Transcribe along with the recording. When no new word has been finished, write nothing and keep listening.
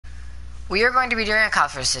We are going to be doing a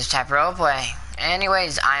cop versus type roleplay.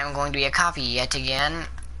 Anyways, I am going to be a copy yet again,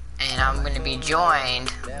 and I'm going to be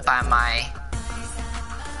joined by my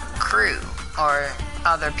crew, or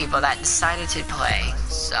other people that decided to play,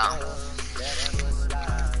 so.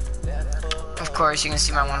 Of course, you can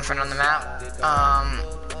see my one friend on the map.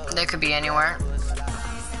 They could be anywhere.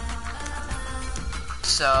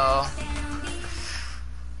 So,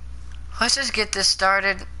 let's just get this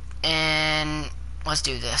started, and let's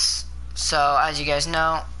do this. So, as you guys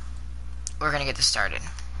know, we're gonna get this started.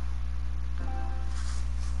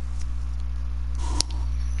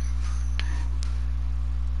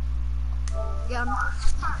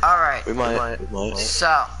 Alright,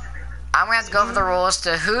 so, I'm gonna have to go over the rules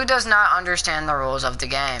to who does not understand the rules of the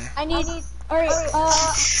game. I need, try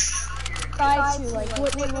to, like,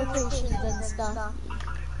 witness locations and stuff.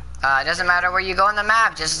 It doesn't matter where you go on the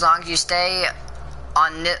map, just as long as you stay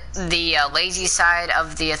on the lazy side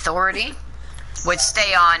of the authority, which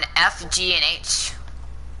stay on F, G, and H.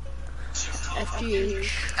 F, G, H.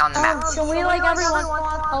 On the map. Can we, like, every once in a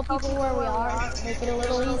while tell people where we are? Make it a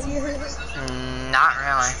little easier? Not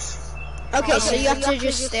really. Okay, so you have to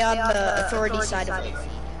just stay on the authority side of it.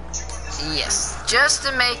 Yes, just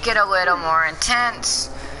to make it a little more intense,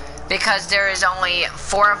 because there is only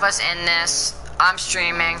 4 of us in this. I'm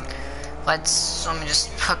streaming. Let me just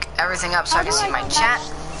hook everything up so I can see my chat.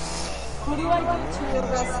 Who do I do to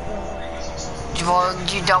arrest them? Well,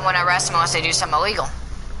 you don't want to arrest them unless they do something illegal.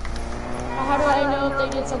 How do I know if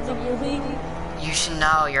they did something illegal? You should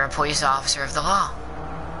know. You're a police officer of the law.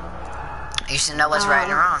 You should know what's right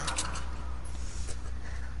and wrong.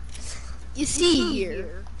 You see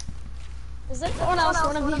here. Does anyone else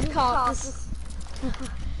want to be cops?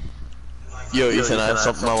 Yo, Ethan, I have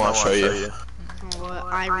something I want to show you. Well,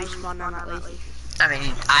 I respawn on that lazy. I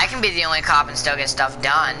mean, I can be the only cop and still get stuff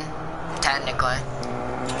done, technically.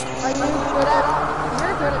 Are you good at it?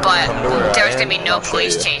 You're good at But there's gonna be no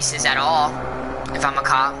police chases at all if I'm a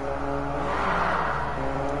cop.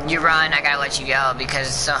 You run, I gotta let you go,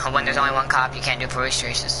 because when there's only one cop, you can't do police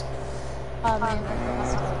chases. Oh, man.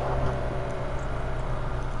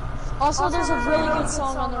 Also, there's a really good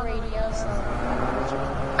song on the radio, so.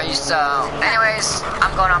 Anyways,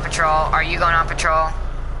 I'm going on patrol. Are you going on patrol?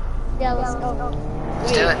 Yeah, let's go.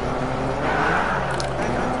 Let's do it.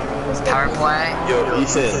 Power play. Yo,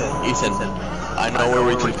 Ethan, I know where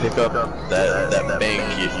we can pick up that bank.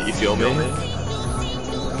 You feel me?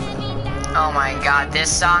 Oh my god, this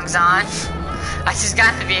song's on. I just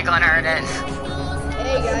got in the vehicle and heard it.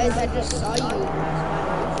 Hey guys, I just saw you.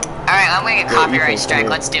 Alright, I'm gonna get copyright strike.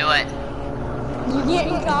 Let's do it. You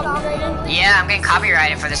getting copyrighted? Yeah, I'm getting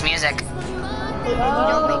copyrighted for this music. You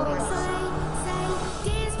don't make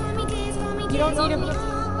money. You don't need to.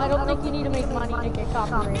 I don't think you need to make money to get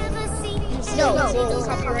copyrighted. No, it's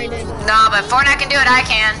copyrighted. No, but Fortnite can do it, I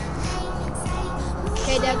can.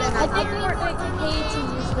 Okay, Devin, I think Fortnite paid to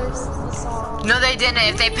use the song. No, they didn't.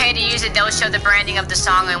 If they pay to use it, they'll show the branding of the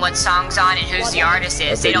song and what song's on and who's the artist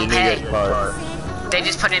is. They don't pay. They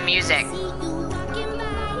just put in music.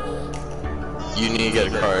 You need to get a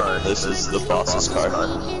card. This is the boss's card.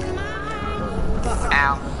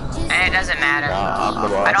 Ow. And it doesn't matter. I'm the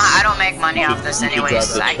boss. I don't make money off this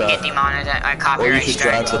anyways. I can get demonetized. I Or you copyright could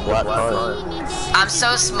strike. drive the black car. I'm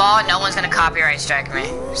so small, no one's gonna copyright strike me.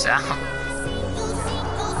 So.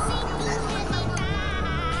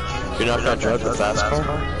 You're not gonna drive the fast car?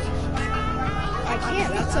 I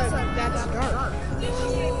can't. That's dark.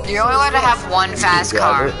 You're only allowed to have one fast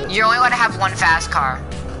car. You're only allowed to have one fast car.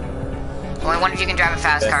 Only one of you can drive a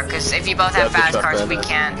fast car, because if you both have fast cars, we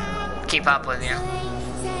can't keep up with you.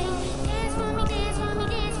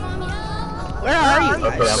 Where are you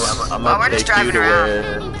Okay, guys? I'm Well, gonna we're just take you driving to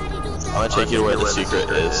around. I'm gonna take you to where the secret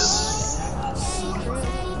is.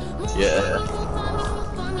 Yeah.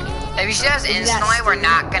 If you shoot us instantly, we're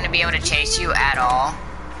not gonna be able to chase you at all.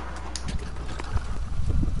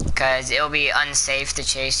 Because it'll be unsafe to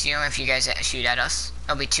chase you if you guys shoot at us.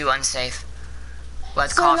 It'll be too unsafe.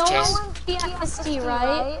 Let's call off chase. PST,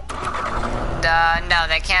 right? No,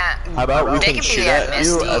 they can't. How about we They can can be shoot at at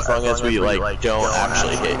you Misty. as long as we like don't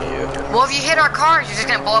actually hit you? Well, if you hit our cars, you're just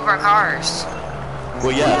gonna blow up our cars.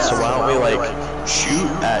 Well, yeah. So why don't we like shoot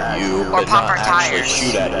at you, Or but pump not our actually tires.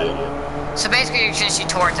 shoot at you? So basically, you're gonna shoot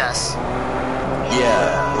towards us.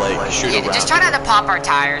 Yeah, like shoot Yeah, around. just try not to pop our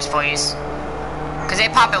tires, please. Because they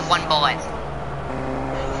pop in one bullet.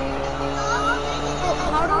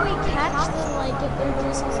 How do we catch them, like, if they're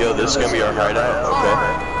just... Yo, this is gonna be our hideout. Okay.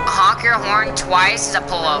 Honk your horn twice is a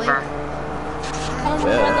pullover. And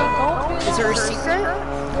Yeah. when they don't do Is there a secret?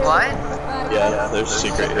 What? Yeah, there's a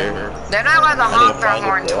secret here. They're not allowed to I need honk to their find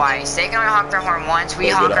horn it, though. twice. They can only honk their horn once. We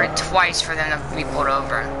Wait, honk but, her twice for them to be pulled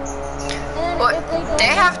over. And But if they go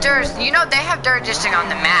they have you know, they have jurisdiction on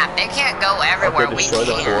the map. They can't go everywhere. Okay, We destroy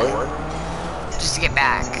the can. floor. Just to get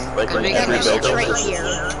back. Like, 'Cause we like can every It's just, building. right here.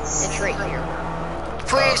 It's right here.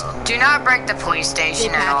 please do not break the police They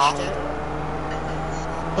station at all. patched it.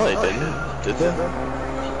 No, they didn't. Did they? I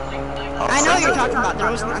know what you're talking about.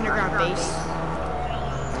 There was an underground base.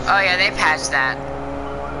 Oh yeah, they patched that.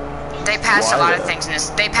 They patched a Why lot of though? things in this.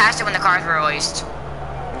 They patched it when the cars were released.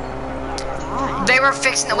 Why? They were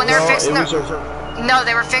fixing when they were fixing it was the. No,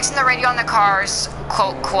 they were fixing the radio on the cars.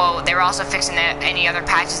 Quote quote. They were also fixing any other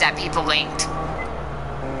patches that people linked.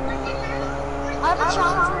 I have a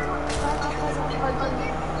challenge.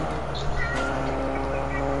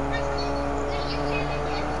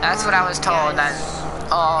 That's what I was told. That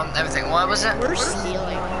everything. What was it? We're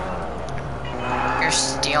stealing. You're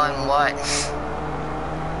stealing what?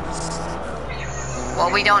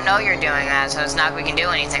 Well, we don't know you're doing that, so it's not we can do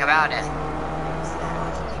anything about it.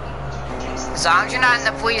 As long as you're not in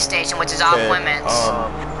the police station, which is off Okay, limits.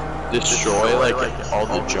 destroy like all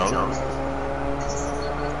the junk.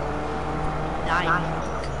 Dying.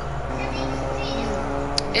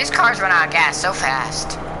 These cars run out of gas so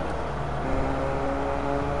fast.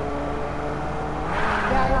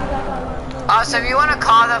 Also, if you want to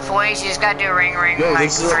call the police, you just gotta do ring ring Yo, like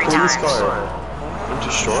this is a 3 police times. car. Don't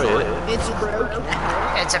destroy it. It's broken.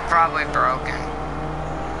 It's probably broken.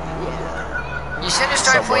 You should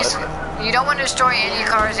destroy police. You don't want to destroy any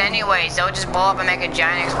cars anyways. They'll just blow up and make a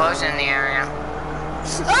giant explosion in the area.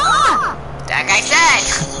 Ah! Like I said!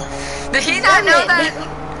 Did he not know that?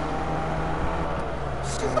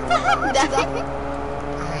 Oh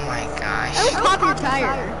my I gosh. will pop your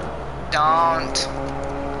tire. Don't.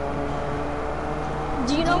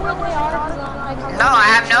 Do you know where they are? 'Cause I come No, I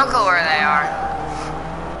have no clue where they are.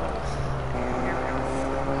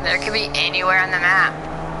 There could be anywhere on the map.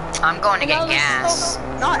 I'm going to get gas.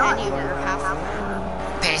 Not anywhere. Half of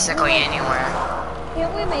it. Basically anywhere.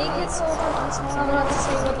 Can't we make it so it's not allowed to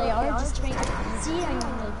say what they are, just to make it easy?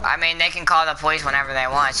 I mean, they can call the police whenever they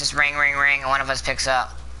want. It's just ring, ring, ring, and one of us picks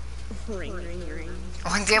up. Ring, ring, ring.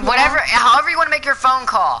 Whatever, however you want to make your phone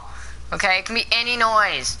call. Okay, it can be any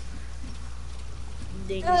noise.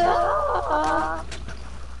 Ding. Devin,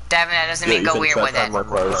 that doesn't mean go weird with it. More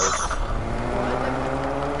cars.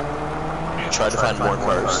 Try to find more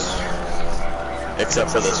cars. Except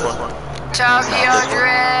for this one. Tokyo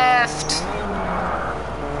Drift!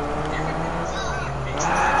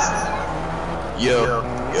 Yo,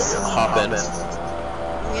 hop in.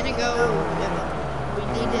 We're gonna go. We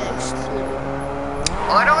need to explore.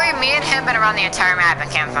 Literally, me and him been around the entire map and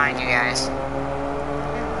can't find you guys.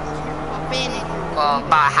 Hop in. Well,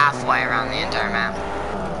 about halfway around the entire map.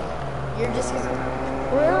 You're just gonna.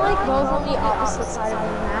 We're like both on the opposite side of the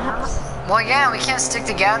map. Well, yeah, we can't stick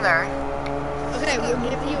together. Okay, we'll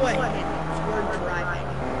give you a hint. We're driving.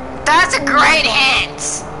 That's a great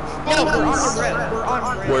hint! No, we're on the road. We're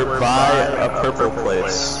on the road. We're by a purple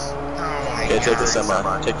place. Oh my Okay, take the God.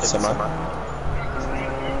 semi. Take the semi.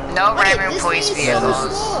 No Wait, ramming this police thing is so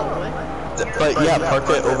vehicles. slow. But yeah, park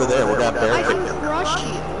it over there. We'll have I barricade. can crush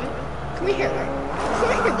you. Come here.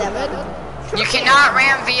 Come here, Devin. Come You here. cannot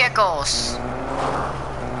ram vehicles.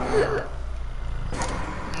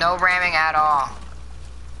 No ramming at all.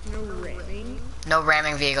 No ramming. No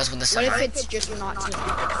ramming vehicles with the What semi. if it's just not to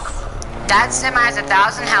That semi has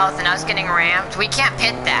 1,000 health and us getting rammed. We can't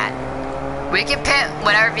pit that. We can pit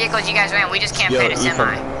whatever vehicles you guys ram. We just can't Yo, pit a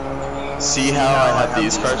semi. Ethan. See how I have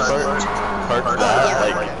these cars parked? Park that,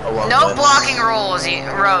 like, along No this. blocking roads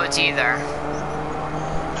either.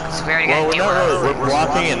 So we already Well, gotta we're deal not with really, we're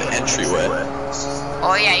blocking an entryway.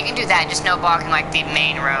 Oh yeah, you can do that. Just no blocking like the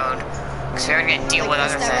main road. Cause we already gotta deal with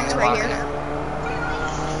other things right blocking here. it.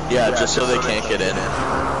 Yeah, just so they can't get in.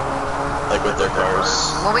 Like with their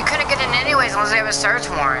cars. Well, we couldn't get in anyways unless we have a search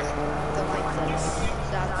warrant.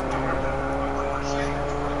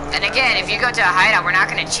 And again, if you go to a hideout, we're not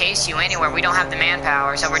going to chase you anywhere. We don't have the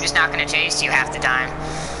manpower, so we're just not going to chase you half the time.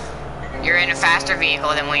 You're in a faster vehicle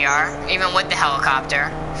than we are, even with the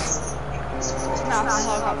helicopter.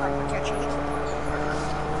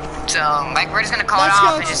 So, like, we're just going to call Let's it go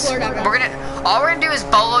off and just... explore that We're going to... All we're going to do is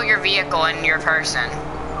bolo your vehicle and your person.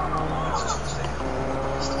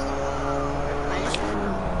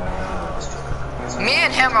 Me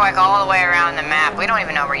and him are, like, all the way around the map. We don't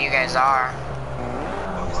even know where you guys are.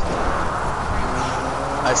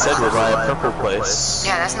 I said we're by a purple place.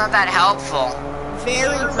 Yeah, that's not that helpful.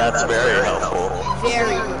 Very. That's very helpful.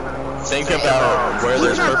 Very. Think about where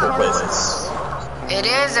there's purple places. It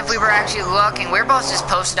is if we were actually looking. We're both just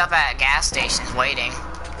posted up at gas stations waiting.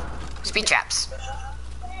 Speed traps.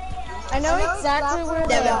 I know exactly where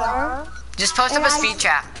they are. Just post up a speed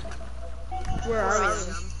trap. Where are we?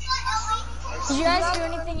 Did you guys do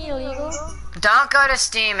anything illegal? Don't go to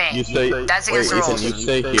steaming. You stay. That's Wait, against the Ethan, rules. you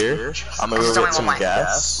stay here. I'm gonna There's go only get some one way.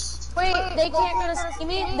 gas. Wait, they can't go to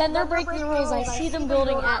Steamy? Then they're breaking the rules. I see them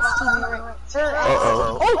building at Steamy right.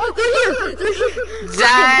 Uh-oh. Oh, they're here! They're here!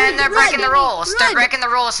 Then they're breaking the Run, rules. They're run. breaking the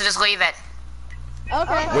rules, so just leave it.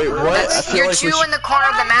 Okay. Wait, what? I feel You're like we two should- in the corner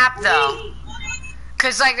of the map, though.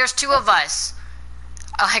 Cause like there's two of us.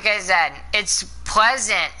 Like I said, it's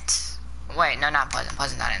Pleasant. Wait, no, not Pleasant.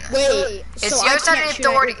 Pleasant's not in this. Wait, It's so the I other side of can't the shoot at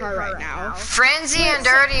authority. your car right now. Frenzy and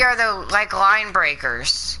Dirty are the like line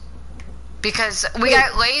breakers. Because we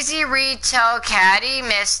got Lazy, Retail, Caddy,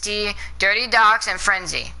 Misty, Dirty Docs, and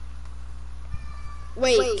Frenzy.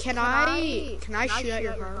 Wait, can I shoot at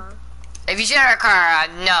your car? If you shoot at our car,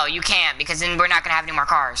 no, you can't, because then we're not gonna have any more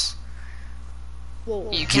cars. Whoa.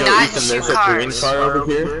 You Yo, cannot Ethan, shoot there's a green cars. car over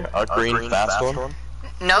here. A green fast one.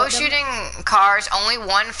 No shooting cars, only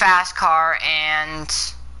one fast car, and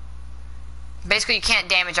basically you can't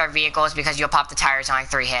damage our vehicles because you'll pop the tires in like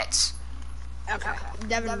 3 hits. Okay.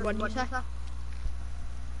 Devin, what did you say?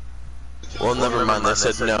 Well, never mind. They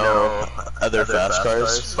said no other fast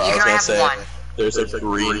cars. But You I can only was have gonna say one. there's a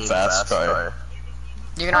green fast car.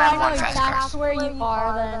 You can Oh, only I have know one fast car. exactly where you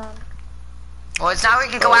are then. Well, it's not we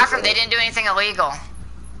can go after them. They didn't do anything illegal.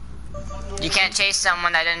 You can't chase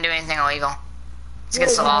someone that didn't do anything illegal. It's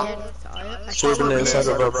against the law. Swerving inside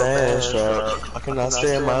of a band truck. I cannot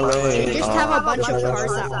stay in my lane. Just have a bunch of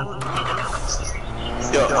cars that want.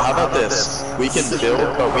 Yo, how about this? We can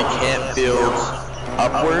build, but we can't build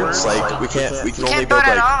upwards. Like we can only can't build build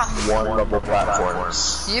at like one level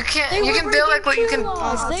platforms. You can They build were like what you breaking can. too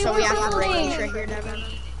long. They So were we have to break building. each right here, Devin.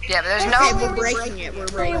 Yeah, but there's Okay, no. we're breaking it. We're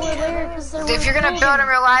They breaking were it. there 'cause they If were you're gonna build in building.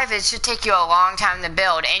 real life, it should take you a long time to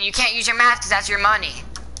build, and you can't use your mats because that's your money.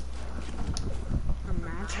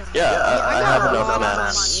 Yeah, I have got a enough lot of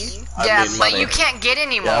mats. money. I Yeah, mean, but money. you can't get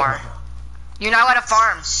any more. You're not allowed to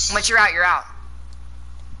farm. Once you're out, you're out.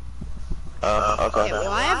 Okay, Okay.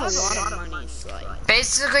 well, I have a lot of money, so like.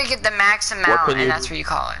 Basically, get the max amount, can and you- that's what you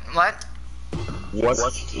call it. What?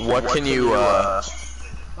 What can you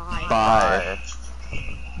buy?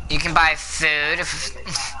 You can buy food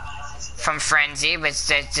from Frenzy, but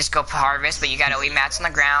just go harvest. But you gotta leave mats on the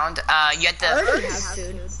ground. You have I already to, have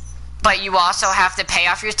food. but you also have to pay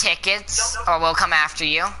off your tickets, or we'll come after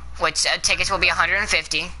you. Which tickets will be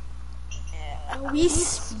 150. We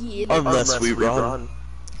speed. Unless we run.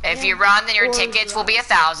 If you run, then your tickets will be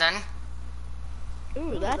 1,000.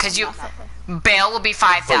 Ooh, that's Cause you, nothing. bail will be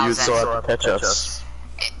But you 5,000. still have to catch us.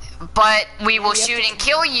 But we will shoot and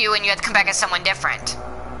kill you, and you have to come back as someone different.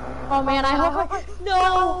 Oh man, I hope I.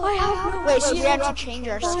 No, I have no. Wait, so we have to change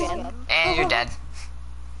our skin. And you're dead.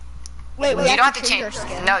 Wait, we You don't have to change our change.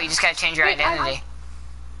 skin. No, you just gotta change your identity.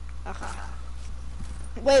 Okay.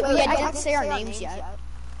 Wait, we didn't say our names yet.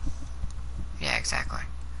 Yeah, exactly.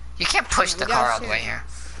 You can't push the We car gotta all the way here.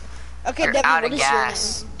 Okay, You're Devin, out what of is your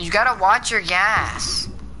gas. You gotta watch your gas.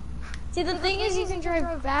 See, the thing is, you can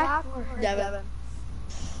drive back. name? Devin.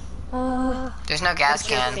 There's no gas What's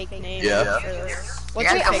your can. fake name? Yeah. What's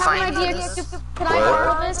gotta your go fake I have find- an name? idea. Can I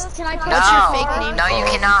borrow this? Can I No, What's your fake name? no, you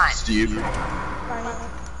cannot. Steve.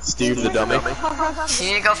 Steve the dummy.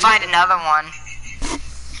 You need to go find another one.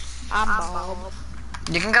 I'm Bob.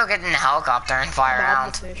 You can go get in the helicopter and fly Bob the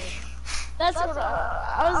around. fish. That's what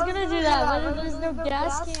I was gonna do that, but there's no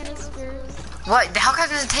gas canisters. What? The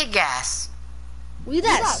helicopter doesn't take gas. We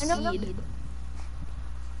that speed.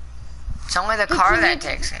 It's only the car that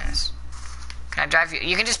takes gas. Can I drive you?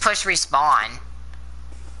 You can just push respawn.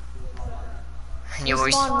 And you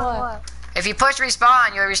will Spawn what? if you push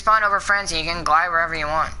respawn, you'll respawn over Frenzy. You can glide wherever you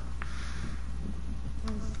want.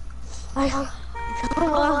 I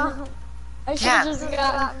should Yeah. have just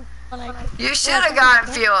gotten. When I, You should have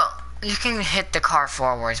gotten fuel. You can hit the car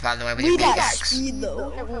forwards, by the way, with your We that pickaxe. speed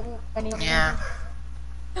though. Yeah.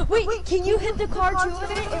 Wait, can you hit the car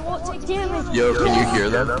to it? It won't take damage. Yo, can you hear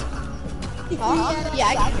them? Huh? Yeah,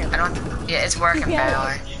 I can hear. I don't. Yeah, it's working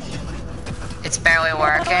barely. It's barely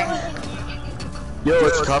working. Yo,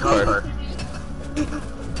 it's a cop car.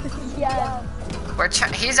 Yeah.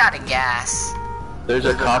 He's out of gas. There's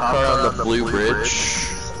a cop car on the blue bridge.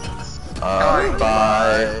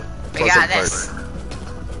 By. We got Pleasant this.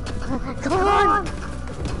 Park. Come on.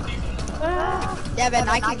 Devin,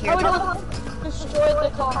 I can hear Oh, you. don't destroy the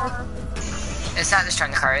car. It's not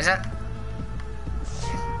destroying the car, is it?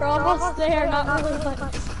 We're almost there, not really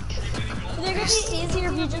much. They're gonna be easier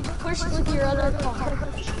if you just push with your other car.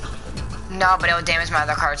 No, but it will damage my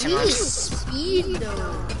other car too We much. speed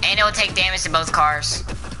though. And it will take damage to both cars.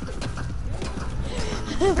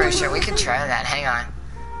 For sure, we could try that. Hang on.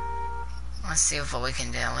 Let's see what we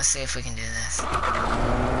can do. Let's see if we can do this.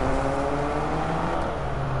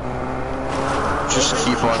 Just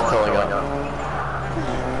keep on filling up.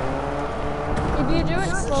 If you do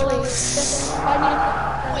it slowly, just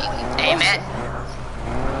Aim it.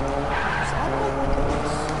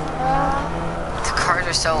 The cars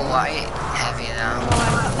are so light, heavy though.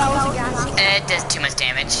 That was a gas. It does too much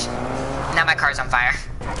damage. Now my car's on fire.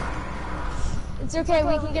 It's okay,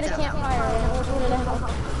 we can get a campfire and we'll put it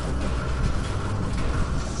out.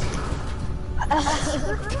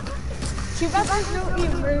 Too bad there's no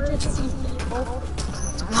emergency people.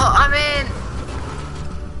 Well, I mean,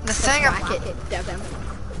 the thing of, Whack it, Devin.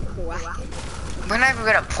 Whack it. we're not even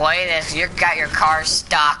gonna play this. You got your car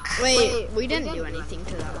stuck. Wait, we didn't do anything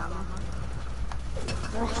to that one.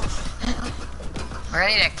 We're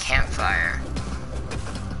gonna need a campfire.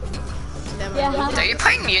 Devin, Yeah, Are you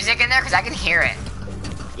playing music in there? Because I can hear it.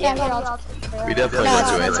 yeah, here, I'll We definitely No,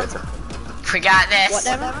 went to it's it. We got this. What,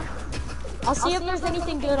 Devin? I'll see if there's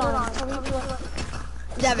anything good on it. Tell me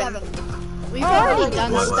what. Devin, we've already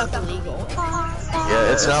done stuff illegal.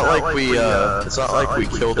 Yeah, it's not like we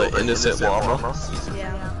killed an innocent llama.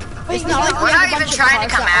 Yeah. It's not like we We're have not a even bunch of trying to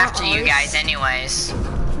cars come that after aren't you ours. guys anyways.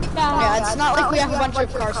 Yeah, it's not like we have a bunch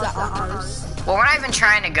of cars that aren't ours. Well, we're not even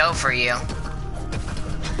trying to go for you.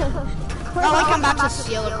 Not like I'm about to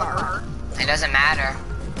steal a car. It doesn't matter.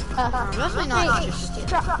 Mostly not just steal.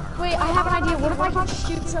 Wait, I have an idea. What if I can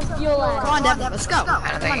shoot some fuel at it? Come on, Devin, let's go.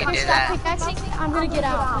 I don't think you can do Stop that. pickaxing. I'm gonna get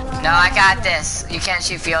out. No, I got this. You can't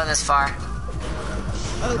shoot fuel this far.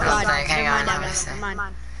 Oh god, think- hang never on, mind, let me Devin, see. never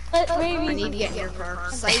mind. Let, I maybe. need to get in your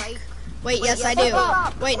car. Psych. Wait, yes I do.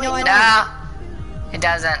 Wait, no I don't. No, it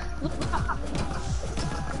doesn't.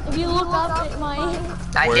 If you look up, it might.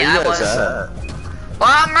 I Where did. are you I guys was. at? Well,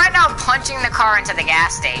 I'm right now punching the car into the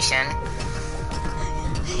gas station.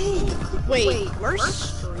 Wait, we're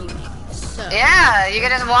streaming. So Yeah, you can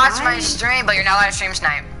just watch my stream, but you're not allowed to stream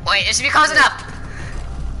snipe. Wait, it should be close enough.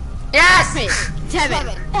 Yes, Wait, Devin,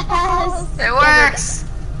 Yes. it works.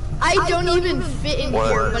 I don't even fit in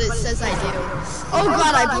What? here, but it says I do. Oh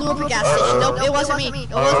god, I blew up a gas station. Nope, it wasn't me.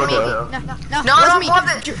 It wasn't me. no. No, No, it wasn't don't me. blow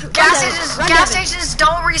the gas Devin, stations. run, Gas Devin. stations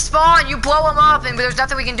don't respawn. You blow them up, and there's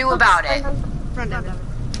nothing we can do about it. Run, Devin.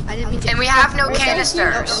 I didn't mean to. And we have no Oh, it was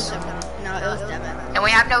canisters. Devin. No, it was Devin. And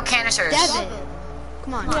we have no canisters. Devin,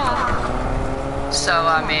 come on. Yeah. So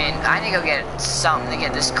I mean, I need to go get something to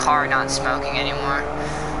get this car not smoking anymore.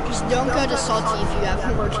 Just don't go to Salty if you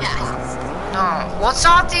have more gas. No. Well,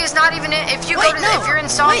 Salty is not even in. If you Wait, go to, no. if you're in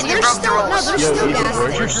Salty, Wait, you there's broke the still- no, rules. there's- Yo, still Ethan, gas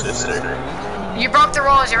where's your there. sister? You broke the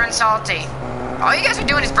rules. You're in Salty. All you guys are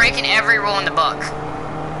doing is breaking every rule in the book,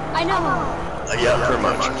 I know. Yeah, pretty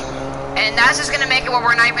much. and that's just gonna make it where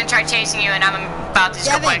we're not even try chasing you, and I'm about to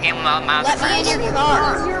just go play a Devin, game with my other let me friends. in your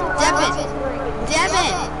car. Devin,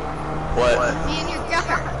 Devin, What? let me in your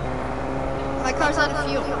car. My car's out of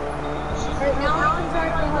fuel. Right now, I'm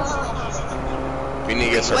driving home. We need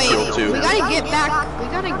to get some Wait, fuel too. we gotta get back. We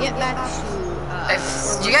gotta get back to.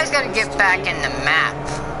 If you guys gotta get back in the map,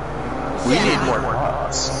 We Yeah. need more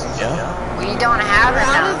mods. Yeah. we don't have We're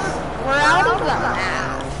out enough. of. We're out of them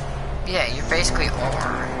now. Yeah, you're basically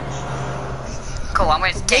over. Cool. I'm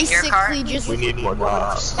gonna take your car. Basically, just. We need more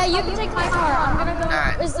mods. Yeah, you can take my car. I'm gonna go.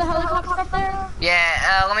 Alright. Is the helicopter up there?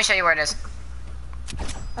 Yeah. Let me show you where it is.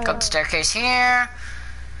 Go up the staircase here.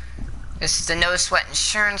 This is the no sweat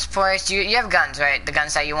insurance place. You have guns, right? The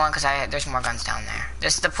guns that you want, because there's more guns down there.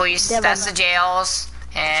 This is the police. Devin. That's the jails,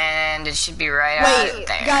 and it should be right Wait, out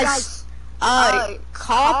there. guys.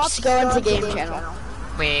 Cops go into game channel.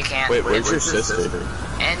 We can't. Wait, where's your sister?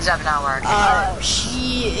 Ends up not working.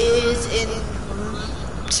 She is in.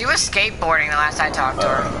 She was skateboarding the last I talked to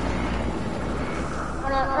her.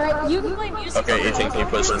 Alright, you can play music. Okay, Ethan, can you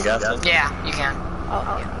put some gas in? Yeah, you can.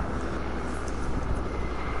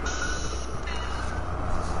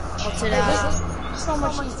 What's it at? So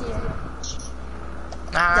much easier.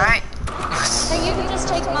 All right. Hey, you can just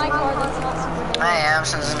take my car. That's not super good. I am,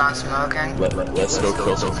 since it's not smoking. Let's go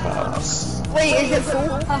kill some cops. Wait, is it full?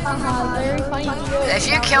 Hahaha, very funny joke. If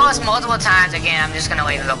you kill us multiple times again, I'm just gonna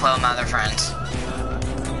leave and go play with my other friends.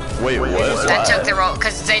 Wait, what? That took the role,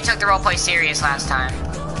 cause they took the role play serious last time.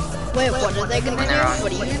 Wait, what are they gonna do? They're on.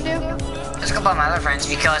 What are you gonna do? Just go play with my other friends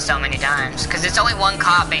if you kill us so many times, cause it's only one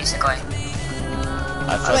cop basically.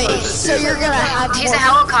 I thought Wait, those so two- you're gonna have He's more, a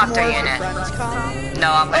helicopter more of your unit. friends come?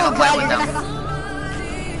 No, I'm gonna Oh go play god, with you're them. gonna...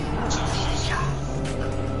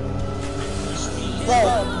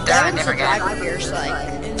 Whoa, They're on Devin's a different game. driver here, so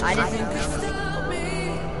like, I didn't...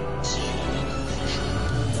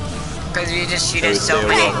 Cause you just shoot So us so stay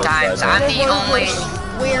many along the times. side. I'm the only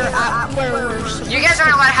where we're You guys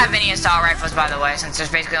aren't allowed to have any assault rifles, by the way, since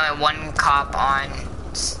there's basically only one cop on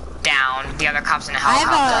down. The other cop's in a I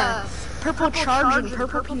helicopter. have a purple charge and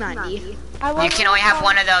purple P90. You can only have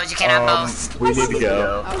one of those. You can't have both. We need to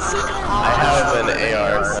go. I have an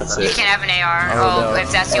AR. That's You it. can't have an AR. Oh, no.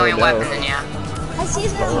 If that's the Oh, only no. weapon, then yeah. I see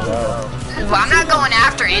them. Well, I'm not going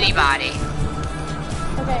after anybody.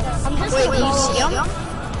 Okay, I'm just Wait, gonna do you follow. see them? I'm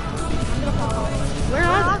gonna follow. Where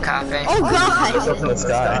are they? Copy. Oh god! Up in the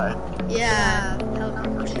sky. Yeah.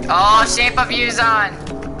 Oh, shape of views on.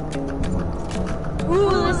 Ooh,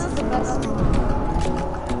 this is the best one.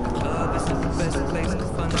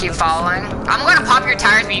 Keep following. I'm gonna pop your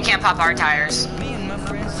tires, but you can't pop our tires.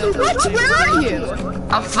 What? Where are you?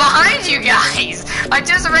 I'm behind you guys. I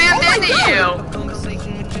just rammed into you.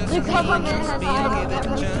 The government has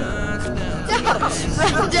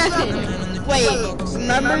Devin. Wait,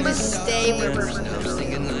 remember to stay where we're supposed to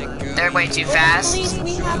go. They're way too fast. Police,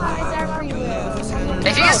 we have eyes everywhere.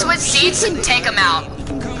 If you can switch seats, take them out.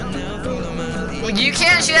 You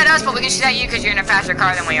can't shoot at us, but we can shoot at you because you're in a faster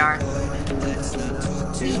car than we are.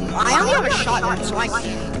 I only have a shotgun, so I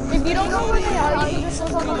can't. If you don't know where they are, you can just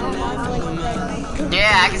look on the map, like, right.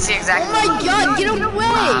 Yeah, I can see Oh exactly. my god, get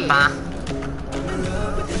away!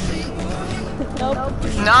 Nope.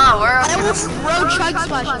 No, we're. I will throw chug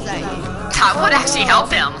splashes at you. That would actually help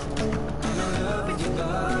him.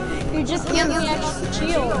 You just give me extra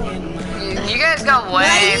shield. You guys go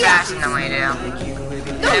way faster than we do.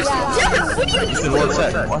 No, Devin, what are you doing? One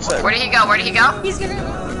sec. One sec. Where did he go? Where did he go? He's gonna...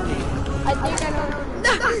 I think I know.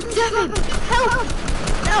 No, Devin, help!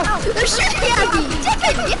 No, they're shooting at me!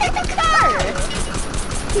 Devin, get in the car!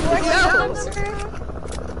 Where do you No. them, sir?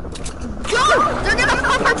 Go! They're gonna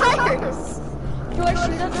pop our tires! Do I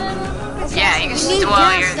shoot at them? Yeah, you can We just. need Well,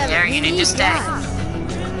 gas, you're Devin, there. we You need to need stay. gas.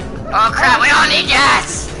 Oh crap! We don't need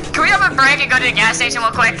gas. Can we have a break and go to the gas station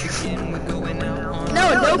real quick?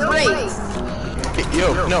 No, no brakes.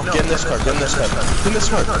 Yo, no, get in this car. Get in this car. Get in this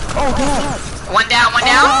car. Oh god. One down. One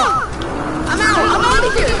down. I'm out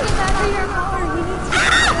of here! Get back to your car. He needs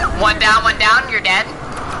to... One down. One down. You're dead.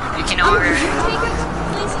 You can over. Take him to the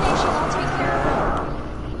police station. I'll take care of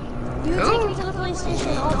him. You Who? take me to the police station.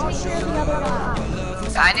 I'll take care of the other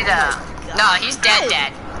guy. I need a. No, he's dead.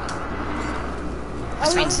 Dead.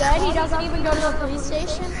 Oh, he's dead? He doesn't even go to the police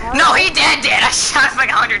station? No, he dead. Dead. I shot him like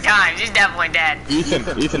 100 times. He's definitely dead. Ethan,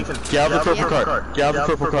 get out of the purple car. Get out of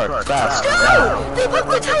the purple car. Fast. No! They popped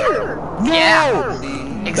the tire! Yeah. That was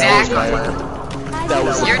Exactly. my plan. That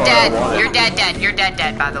was the You're car I dead. wanted. You're dead. Dead. You're dead.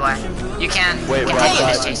 Dead. By the way, you can't Wait, continue right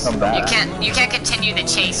this side, chase. come back. You can't continue the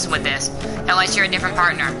chase with this unless you're a different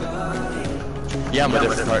partner. Yeah, I'm a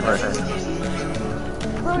different partner.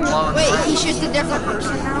 Well, Wait, he's just a different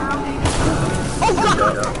person now? Oh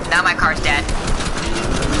god! now my car's dead.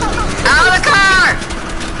 Out of the car!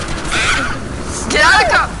 Get out of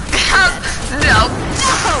the car! No.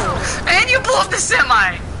 And you blew up the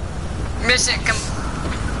semi. Mission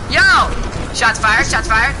Yo! Shots fired. Shots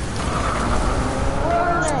fired.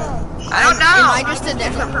 I don't Am I know. just a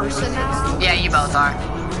different person now? Yeah, you both are.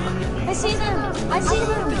 I see them. I see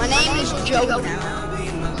them. My name is Joe now.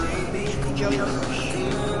 Joe.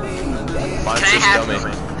 Mine's Can I just have?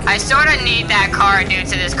 dummy. I sort of need that car due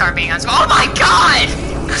to this car being unspoiled. Oh my god!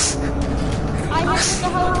 I hit the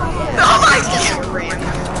helicopter. Oh my god!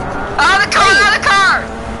 Out of the car! Out of the car!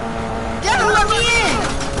 Devin, let me in!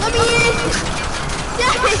 Let me in!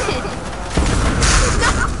 Devin!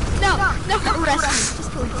 No, arrest me. Just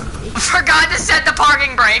please. Forgot to set the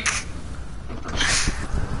parking brake.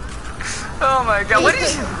 Oh my god! What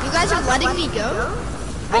is? You guys are letting me go?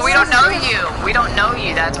 Well, we don't know you. We don't know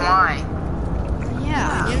you. That's why.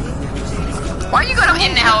 Yeah. Why are you going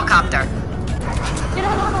in the helicopter? Get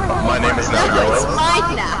out of the car. My name is now No, it's Yellow.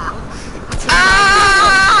 mine now.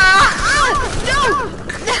 Ah! No!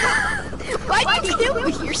 Why did you kill me?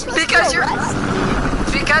 You're supposed Because to you're- arrest me.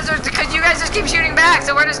 Because you guys just keep shooting back,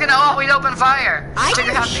 so we're just gonna always open fire. I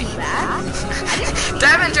Trigger didn't happy. shoot back.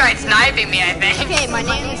 Devin tried sniping me, I think. Okay, my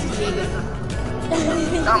name is Diego.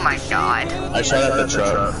 Oh my god. I shot at the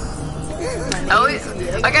truck. Oh,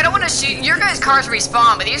 like I don't want to shoot. Your guys' cars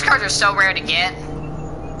respawn, but these cars are so rare to get. My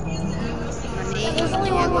name There's is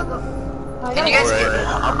only one. Diego. Can you guys? Alright,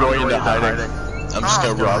 I'm going into hiding. I'm just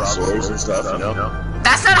gonna rob stores and stuff, you know?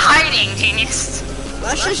 That's not hiding, genius.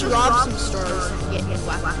 Let's just rob some stores and get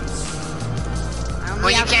weapons. I only Well,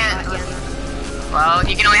 you have a can't. shotgun. Well,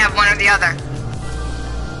 you can only have one or the other.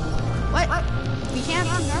 What? We can't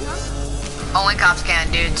have guns? Only cops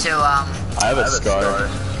can, due to I have a scar.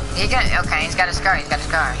 He can. Okay, he's got a scar. He's got a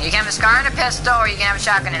scar. You can have a scar and a pistol, or you can have a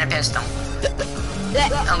shotgun and a pistol.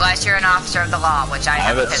 Unless you're an officer of the law, which I I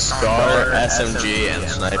have have a a pistol. SCAR, SMG, and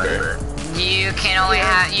sniper. You can only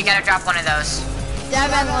have, you gotta drop one of those.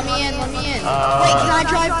 Devin, let me in. Wait, can I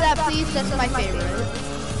drive that, please? That's my favorite.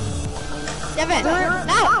 Devin,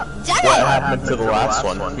 no! Devin! What happened to the last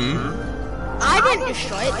one? I didn't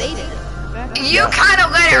destroy it, they did. You kind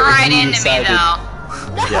of let it right Who into me, decided? though.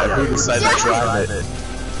 Yeah, who decided to drive it?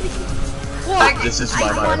 Well, This is my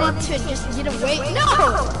I car. wanted to just get away.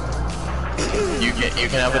 No! You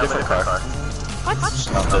can have a different car. What?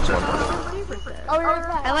 Not this one. Oh, you're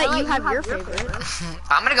fast. I let you have your favorite.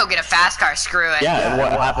 I'm gonna go get a fast car, screw it. Yeah, and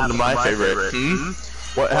what happened to my favorite?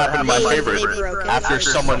 What happened to my They favorite? broke it. After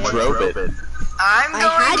someone drove it. I'm I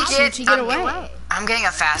going had to get, to get away. I'm getting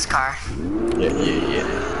a fast car. Yeah.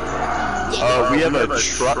 We have a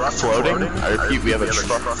truck floating. I repeat, we have a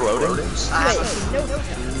truck floating.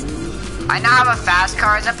 I now have a fast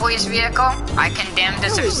car as a police vehicle. I condemn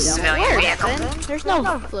this as a civilian Where, vehicle. Devin? There's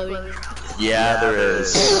no floating. Yeah, there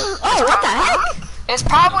is. Oh, what the heck? It's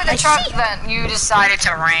probably the truck that you decided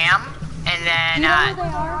to ram, and then, Where they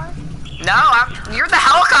are? no, you're the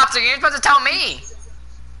helicopter, you're supposed to tell me.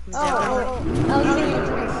 Oh, I was getting a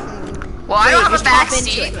drink. Well, I don't have a just pop back into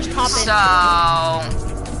seat, it, just pop into so...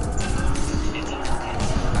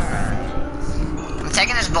 I'm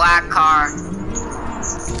taking this black car.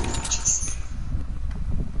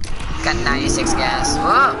 Got 96 gas.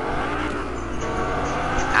 Whoa.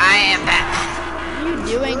 I am Batman. What are you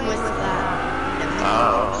doing with that?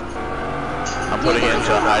 Oh. I'm putting it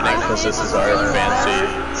into hiding because this is our fancy,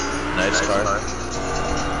 nice car.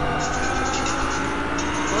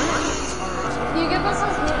 You give us a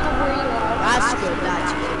hint of where you are. That's good.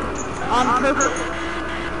 Purple.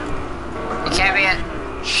 You can't be at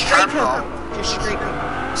Straight purple. purple. Just straight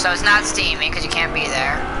purple. So it's not steamy because you can't be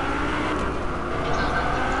there.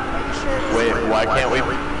 Wait, why can't we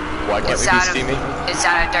be steamy? It's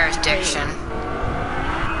out of jurisdiction.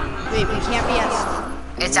 Wait, we can't be at...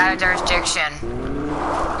 It's out of jurisdiction.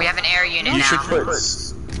 We have an air unit You should now. put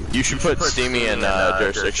steamy in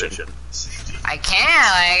jurisdiction. I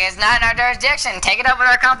can't, like, it's not in our jurisdiction. Take it up with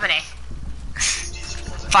our company.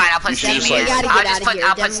 Fine, I'll put You should steamy just, in. We gotta I'll get just out put, of here.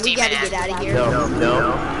 I'll put Devin, we steamy gotta in. get out of here.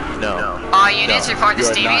 No. All units report the You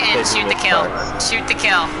are steamy not and taking shoot the this kill. car. Shoot the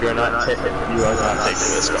kill. You are not taking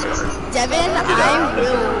this car. Devin, Get I out.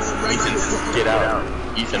 will... Ethan, get out.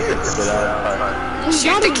 Ethan, get out.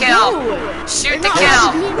 Shoot the kill. Shoot the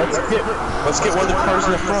kill. Let's get one of the cars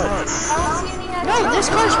in the front. I don't see any No, this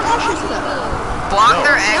car's precious though. Block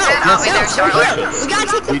their exit. I'll be there shortly. We gotta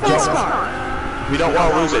take the fast car. We don't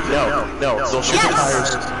want to lose it. No. They'll shoot the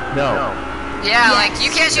tires. No. Yeah, like,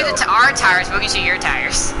 you can't shoot our tires, but we can shoot your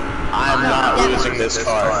tires. I'm not losing this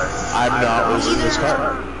car. I'm not losing this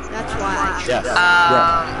car. That's why I Yes.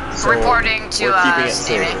 So, Reporting to, we're keeping it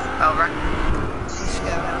steamy. safe. Over.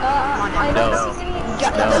 I don't see any.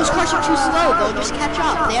 Those cars are too slow. They'll just catch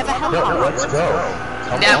up. They have a No, helicopter. let's go.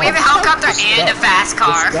 Come Yeah, we have a on. helicopter and a fast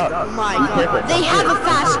car. Let's go. Oh my god. They have a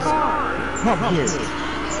fast car. Come here.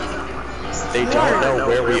 They don't know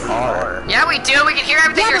where we are. Yeah, we do. We can hear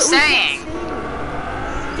everything you're saying.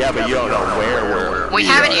 Yeah, but you don't know where We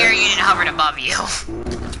have an air unit hovering above you.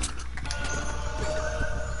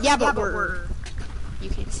 Yeah, but we're... You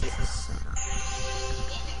can't see us.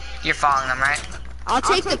 You're following them, right? I'll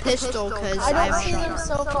take the pistol because I don't see them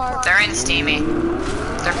so far. They're in steamy.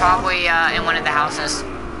 They're probably in one of the houses.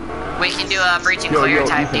 We can do a breach and clear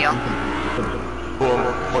type deal. Boom.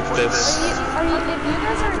 What's this? If you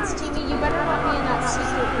guys are in steamy, you better not be in that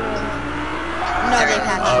secret room. No, they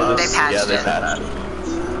patched Oh, it. They patched yeah, they it. patched it.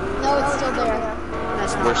 No, it's still there.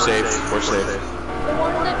 That's not We're safe. We're safe. The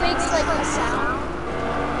one that makes like a sound.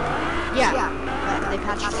 Yeah, they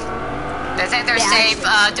patched it. They think they're Yeah, safe.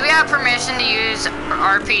 Do we have permission to use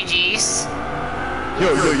RPGs? Yo.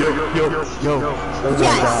 Oh my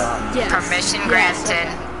Yes, God. yes. Permission granted.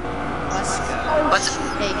 Let's go. Let's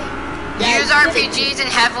Hey. use RPGs in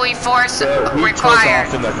heavily force We took required.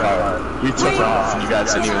 off in the car. We took off and you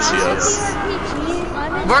guys didn't even see us.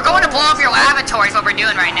 We're going to blow up your laboratory is what we're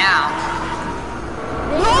doing right now.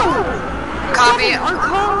 No! Copy. Our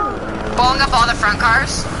car! Blowing up all the front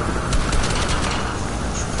cars.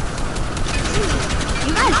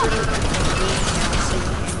 You guys should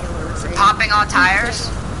Popping all tires.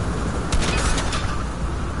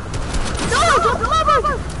 No, don't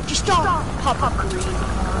come. Just don't pop up green.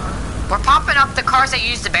 We're popping up the cars that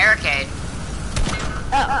use the barricade.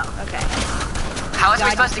 Oh, okay. How is we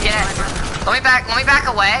supposed to get in? Let me back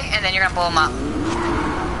away, and then you're gonna blow them up.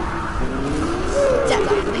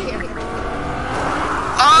 Definitely here.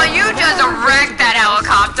 Oh, you just wrecked that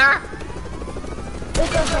helicopter.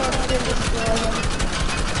 It's okay, it's been destroyed.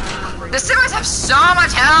 The sewers have so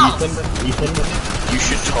much health! Ethan, you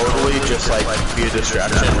should totally just like be a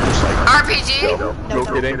distraction. Just like RPG? go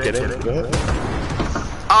get in. Go ahead.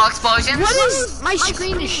 All explosions? What is? My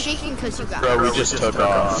screen is shaking because you got. Bro, we just took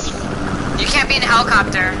off. You can't be in a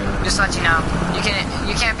helicopter, just to let you know. You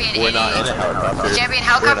can't be in We're any... not in a helicopter. You can't be in a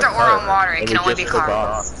helicopter or on water. It can only be car.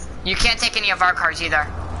 Off. You can't take any of our cars either.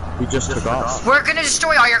 We just took off. We're gonna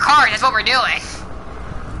destroy all your cars, that's what we're doing.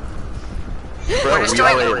 Bro, we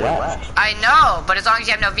destroying- already left. I know, but as long as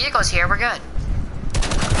you have no vehicles here, we're good.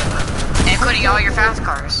 Including all your fast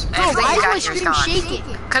cars. Bro, Anything why you is my got here is screen gone. shaking?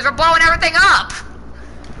 Because we're blowing everything up!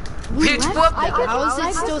 We It's left? whoop- How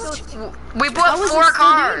is it still? We blew How up is it 4 still doing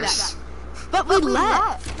cars. But we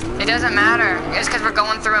left. It doesn't matter. It's because we're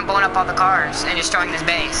going through and blowing up all the cars and destroying this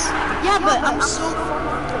base. Yeah, but I'm so far.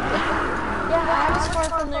 Yeah, I was far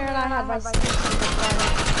from there and I had my sneak.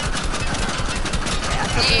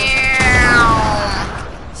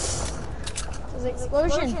 Yeah. This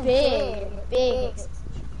explosion big.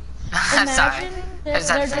 I'm sorry. Imagine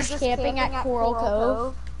they're just camping at Coral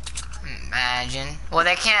Cove. Imagine. Well,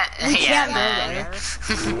 they can't. We Yeah, can't go man.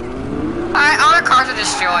 Alright, all the cars are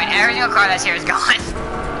destroyed. Every single car that's here is gone.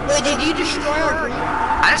 Wait, did you destroy our green?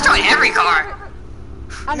 I destroyed every car.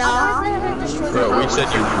 I'm surprised they haven't destroyed Bro, we the said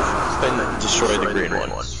you destroyed the green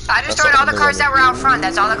one. I destroyed all the cars that were out front.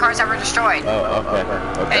 That's all the cars that were destroyed. Oh,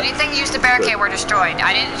 okay. Anything used to barricade were destroyed.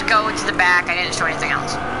 I didn't go to the back. I didn't destroy anything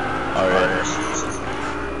else. Alright.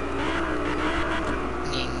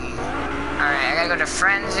 Alright, I gotta go to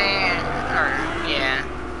Frenzy. Yeah.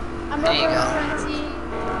 I'm There you over go. Frenzy.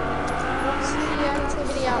 What's the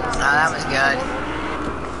activity Oh, outside? that was good.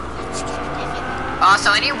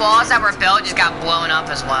 Also, any walls that were built just got blown up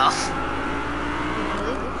as well.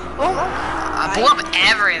 I blew up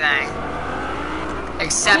everything. Can you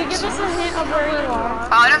Except... give us a hint of where you are?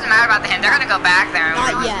 Oh, it doesn't matter about the hint. They're gonna go back there.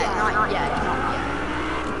 Not yet. Not yet.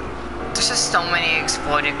 There's just so many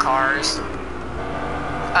exploded cars.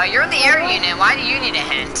 You're in the air unit. Why do you need a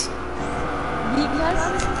hint?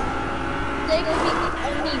 Because they could be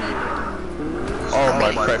only. Oh,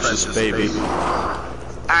 my precious baby.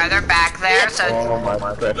 Alright, they're back there, so... Oh,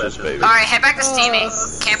 my precious baby. Alright, head back to Steamy.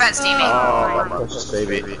 Camp at Steamy. Oh, my precious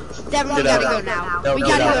baby. Devin, we Get gotta out. go now. No, We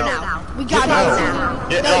get gotta go out. now. We gotta go now.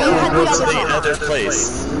 Get No, out. you had We'll the go to other the car. other place.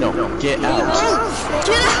 No, get out.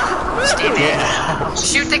 Get out. Steamy. Get out.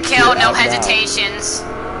 Shoot the kill, no hesitations.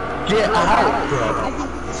 Get out, bro.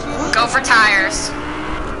 Go for tires.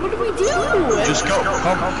 What do we do? Just go.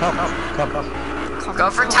 Come. Go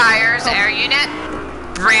for tires, air unit.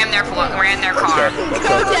 Ram their car.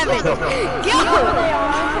 Go, Devin. Go.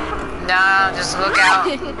 No, just look out.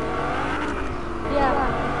 Yeah.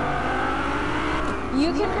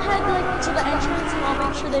 You can head like to the entrance and I'll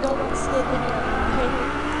make sure they don't skip any of them.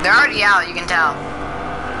 They're already out, you can tell.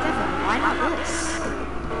 Devin, why not this?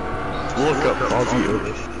 Look up. I'll be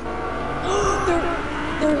over.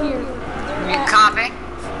 They're here. You copy?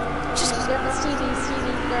 They're at Stevie.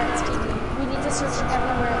 They're at Stevie. We need to search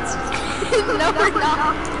everywhere at Stevie. No, we're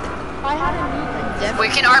not. I had a nuke. We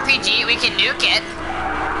can RPG, we can nuke it.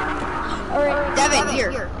 Alright. Devin,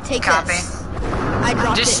 here. Take Copy. this. I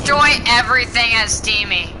dropped Destroy everything as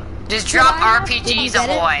Steamy. Just drop RPGs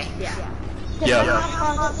ahoy. Yeah.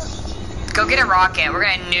 Go get a rocket. We're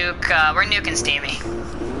gonna nuke, we're nuking Steamy.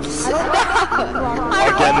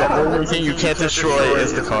 Again, the only thing you can't destroy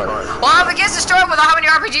is the car. Well, if it gets destroyed with how many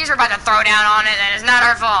RPGs we're about to throw down on it, then it's not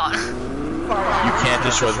our fault. You can't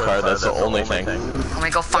destroy the car. That's the only thing. Let me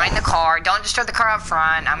go find the car. Don't destroy the car up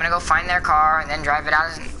front. I'm gonna go find their car and then drive it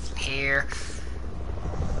out here.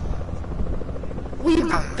 We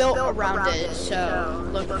built around it, so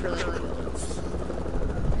look really good.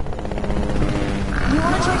 You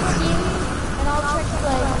wanna check Stevie? And I'll check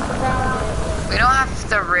like around it. We don't have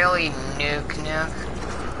to really nuke.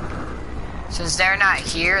 Since they're not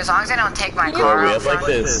here, as long as they don't take my car Bro, we out have like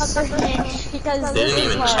front. this. Because They this didn't is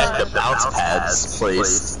even hard. check the bounce pads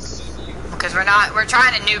place. Because we're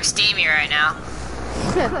trying to nuke Steamy right now.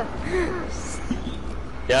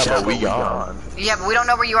 Yeah, but we gone. Yeah, but we don't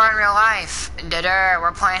know where you are in real life.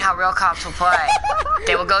 We're playing how real cops will play.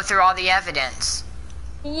 They will go through all the evidence.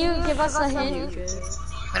 Can you give us a hint?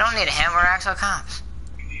 We don't need a hint, we're actual cops.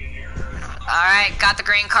 Alright, got the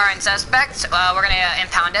green car and suspect. We're gonna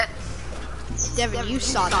impound it. Devin, you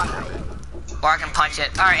saw that. Or I can punch it.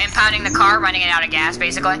 Alright, impounding the car, running it out of gas,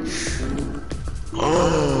 basically.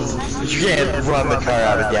 You can't run the car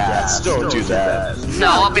out of gas. Don't do that.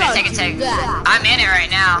 No, I'm gonna take it. I'm in it right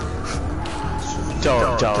now.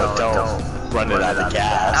 Don't run it out of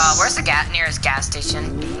gas. Where's the nearest gas station?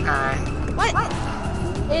 Alright. What?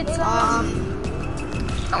 It's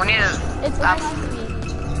We need to... it's next to me.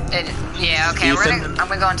 Yeah, okay, Ethan? I'm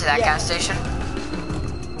gonna go into that gas station.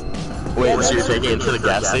 Wait, so you're taking it to the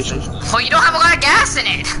gas station? Well, you don't have a lot of gas in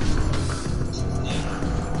it!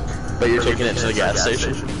 But you're taking it to the gas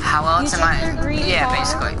station? How else am I? took your green Yeah, car?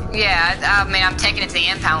 basically. Yeah, I mean, I'm taking it to the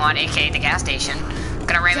impound lot, aka the gas station.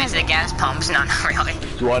 Gonna ram into the gas pumps. No, not really.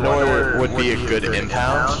 Do you want to know where would be a good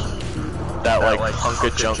impound? That like hunk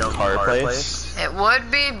of junk car place? It would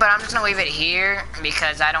be, but I'm just gonna leave it here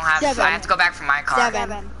because I don't have. I have to go back for my car.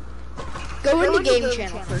 Devin, go into game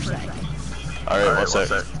channel for a second. Alright, one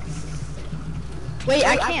sec. Wait,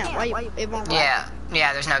 I can't. Why? It won't work.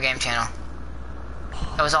 Yeah, there's no game channel.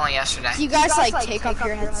 It was only yesterday. Do you guys like take off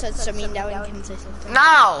your headsets so me and Devin can say something?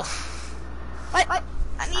 No! What?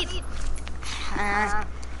 I need.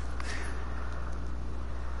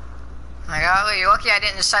 My God, you're lucky I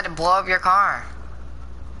didn't decide to blow up your car.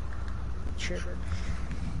 Sure.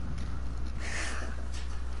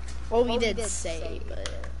 Well, we did say, but.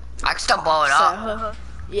 I could still blow it up. So,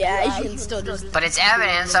 yeah, you can still just. But it's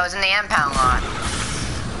evidence I was in the impound lot.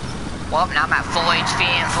 Well, now I'm at full HP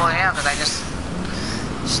and full because I just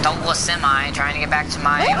stole a semi trying to get back to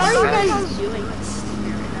my. What are you guys doing this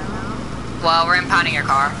right now? Well, we're impounding your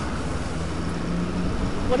car.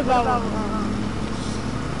 What about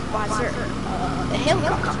what's there? A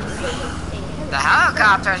helicopter. The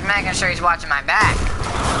helicopter's making sure he's watching my back.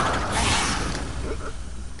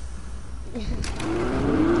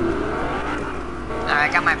 Alright,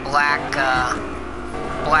 I got my black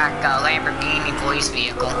Lamborghini police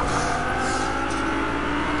vehicle.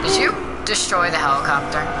 Did you destroy the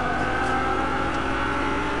helicopter?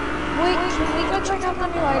 Wait, can we go check out the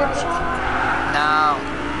new item shop? No.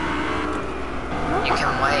 You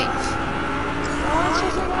can wait. I wanna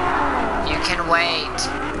check it out. You can wait.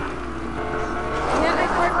 Can't I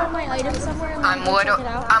park all my items somewhere and then go check it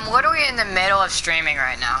out? I'm literally in the middle of streaming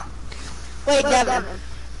right now. Wait, Devin.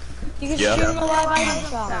 You can Yeah. stream the live item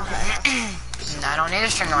shop. I don't need a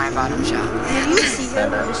string light bottom shot. Can you see him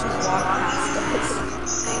just walk past us?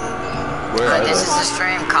 Where are This they? is the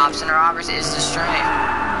stream. Cops and Robbers is the stream.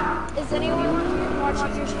 Is anyone here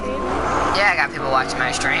watching your stream? Yeah, I got people watching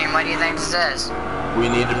my stream. What do you think this is? We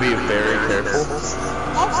need to be very careful.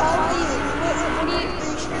 I'll follow you. What do you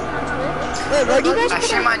stream on Twitch? Wait, where do you guys I put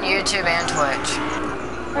stream our- on YouTube and Twitch.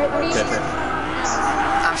 Alright, what do you stream?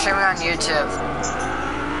 I'm streaming on YouTube.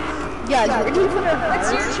 Yeah, where do you put our What's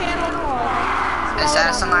your cars? channel called?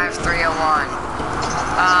 Assassin Live 301.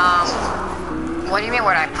 What do you mean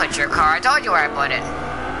where'd I put your car? I told you where I put it.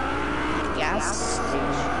 Gas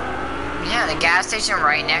station. Yeah, the gas station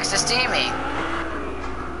right next to Steamy.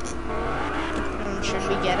 Should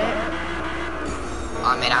we get it?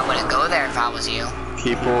 I mean, I wouldn't go there if I was you.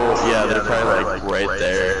 People, yeah, they're probably like right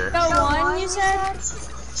there. The one you said?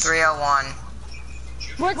 301.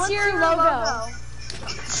 What's your logo?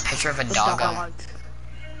 Picture of a doggo.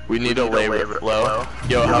 We need to lay it low.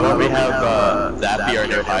 Yo, how about we have that be our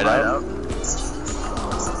new hideout?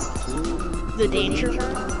 The danger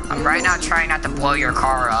zone? I'm right now trying not to blow your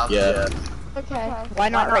car up. Yeah, Okay. Why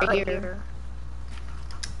not right here?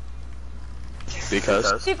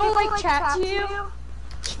 because People like chat to you?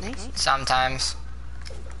 Nice. Sometimes.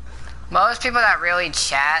 Most people that really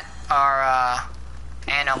chat are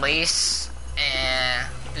Annalise and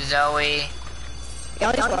Zoe.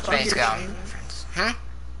 Yeah, just watch Space your Go. stream. Hmm?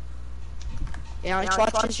 Yeah, just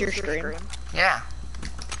watches your stream. Yeah.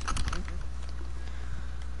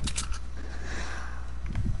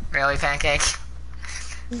 Really, Pancake?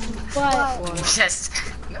 But Just.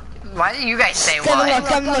 Why do you guys say Devin, what? look,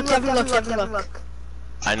 Devin, look, Devin, look, Devin, look.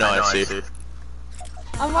 I know I see.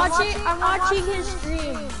 I'm watching his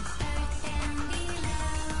stream.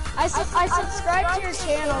 I subscribe to your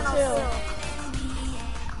channel too.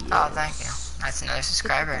 Oh, thank you. That's another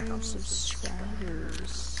subscriber.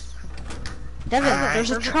 Subscribers. Devin,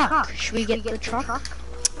 there's a truck. Should we get the truck?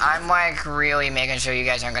 I'm like really making sure you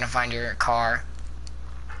guys aren't gonna find your car.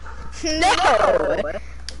 No!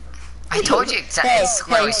 I told you it's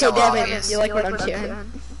really so Devin, obvious. you like what I'm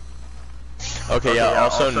doing? Okay, yeah,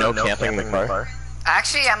 also no camping the car.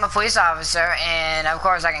 Actually, I'm a police officer, and of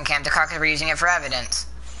course I can camp the car because we're using it for evidence.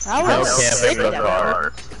 That No was sick, camping the Devin.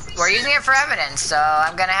 car. We're using it for evidence, so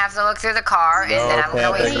I'm gonna have to look through the car, and then No I'm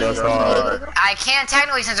gonna camping leave. the car. I can't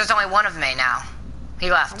technically since there's only one of me now. He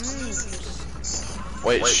left.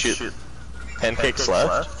 Wait, shoot. Pancakes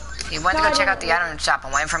left? He went to go check out the item shop.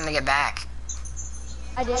 I'm waiting for him to get back.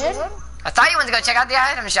 I did? I thought you went to go check out the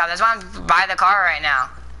item shop. That's why I'm by the car right now.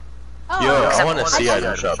 Oh, Yo, I want to see I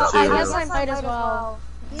item shop I guess too. I might as well.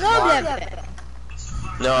 No, Devin.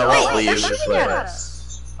 No, I won't Wait, they're leave. Just shooting wait. at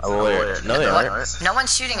us. I will wait. No, they aren't. No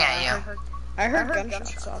one's shooting at you. I heard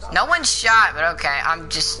gunshots. Also. No one shot, but okay. I'm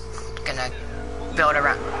just gonna build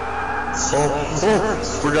around.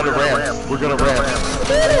 Oh, we're gonna ram. We're gonna ram.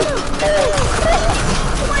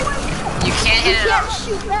 You can't hit it up.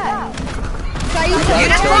 Shoot back. You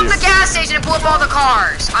just blew up the gas station and blew up all the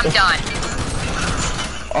cars. I'm done.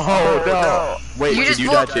 Oh no. Wait, You did just you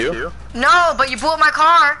blew die up- too? No, but you blew up my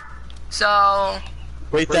car. So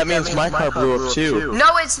Wait, that means my car blew up too.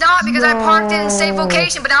 no, it's not because I parked it in a safe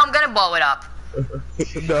location. But now I'm gonna blow it up.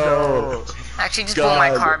 No. Actually, just blew my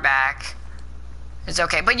God. car back. It's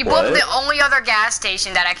okay. But you blew up What? the only other gas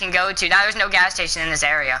station that I can go to. Now there's no gas station in this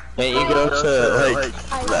area. Can't you go to like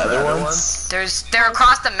the other ones? They're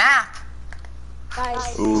across the map.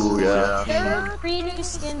 Guys, Ooh yeah. there are 3 new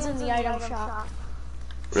skins in the item shop.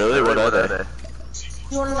 Really? What are they?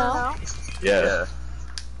 You wanna know? Yeah.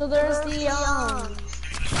 So there's the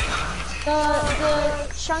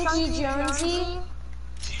Chunky Jonesy.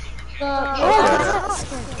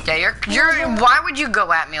 Yeah, you're. Why would you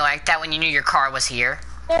go at me like that when you knew your car was here?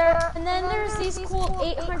 And then there's these cool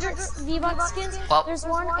 800 V-Bucks skins. Well- There's a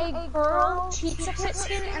girl Pizza Pit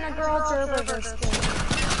skin and a girl Durburger skin.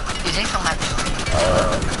 You think they'll have?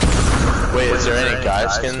 Wait, is there any guy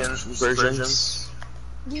skin versions?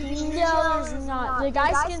 No, there's not. The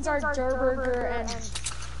guy skins are Durburger and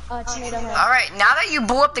Tomato Head. All right, now that you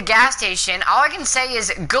blew up the gas station, all I can say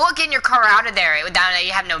is go get your car out of there. Now that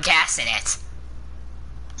you have no gas in it.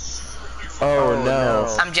 Oh no.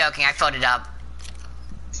 I'm joking. I filled it up.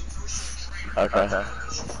 Okay.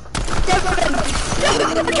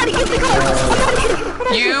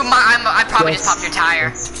 I probably just popped your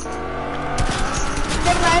tire.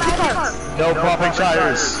 No popping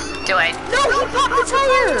tires. Do it. No, he popped the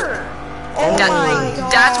tire. Oh my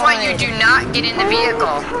god. That's why you do not get in the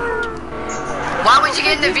vehicle. Why would you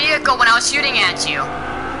get in the vehicle when I was shooting at you?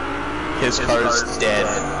 His car is dead.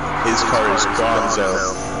 His car is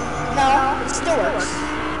gonzo. No, it still works.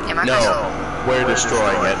 Yeah, my No, car's- we're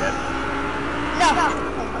destroying it. No,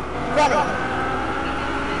 run it.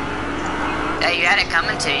 Hey, you had it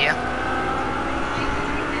coming to you.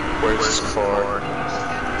 Where's his car?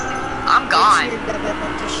 I'm gone. Devin,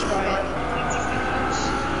 destroy it.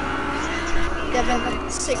 Devin,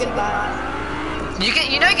 say goodbye.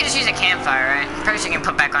 You know you can just use a campfire, right? Pretty sure you can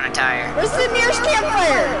put back on a tire. Where's the nearest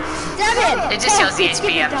campfire? Devin! It just heals the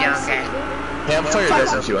HP. I'm joking. Campfire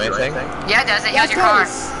doesn't do anything. Yeah, it does. It heals your car.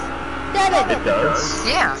 Devin! It does.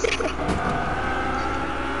 Yeah.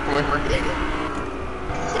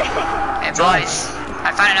 Hey boys,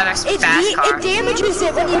 I found another fast car. It damages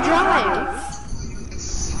it when you drive.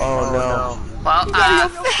 Oh no. Well, You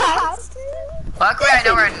gotta go fast. luckily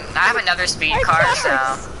I have another speed car, so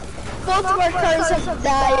Both of our cars have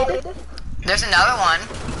died. there's another one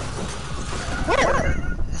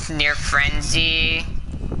Where? near Frenzy,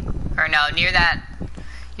 or no, near that.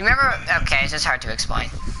 You remember? Okay, it's just hard to explain.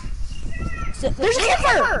 There's a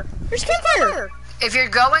campfire! There's a campfire! If you're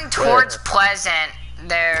going towards Pleasant,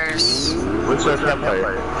 there's. What's our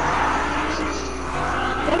campfire?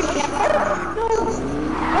 There's a campfire? No.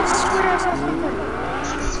 I swear I saw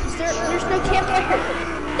campfire. There's no campfire.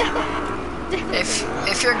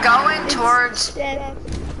 If you're going towards. Dead.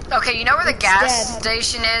 Okay, you know where the gas dead.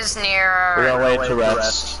 station is We're near gonna wait to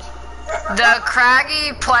rest. the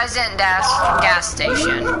Craggy Pleasant gas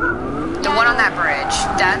station. The one on that bridge.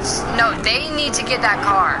 No, they need to get that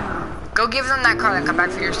car. Go give them that car and come back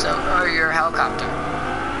for your helicopter.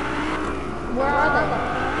 Where are they?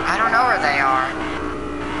 I don't know where they are.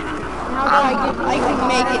 I can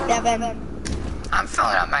make it, Devin. I'm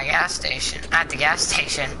filling up my gas station. At the gas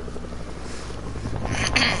station.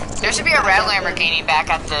 There should be a red Lamborghini back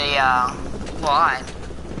at the lot.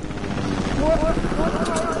 What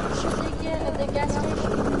car should they get at the gas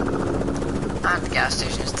station? Not at the gas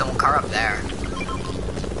station, it's the one car up there.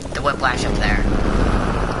 The Whiplash up there.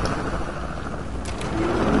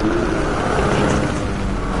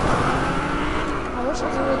 I wish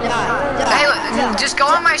I knew where they Yeah, were. Hey, look, just go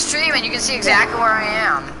on my stream and you can see exactly where I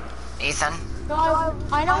am. Ethan. No,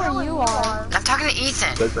 I know where you are. I'm talking to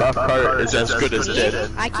Ethan. The cop car is as good as dead.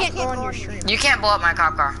 I can't go on your stream. You can't blow up my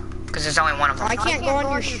cop car. Because there's only one of them. I can't go on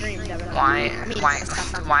your stream, Devin. Why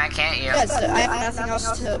can't you? Because I have nothing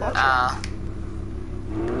else to watch.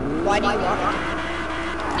 Why do you want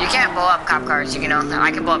it? You can't blow up cop cars. You can. I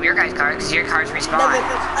can blow up your guy's car because your cars respawn. Devin,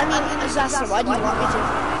 I mean, Zasta, why do you want me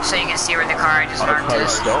to? So you can see where the car I just Our marked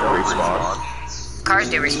cars is. don't respawn. Cars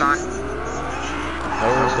do respawn.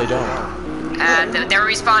 No, they don't. They were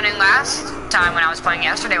respawning last time when I was playing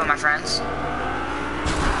yesterday with my friends.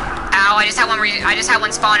 Ow! I just had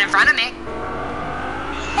one spawn in front of me.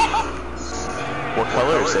 What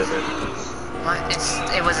color is it? What?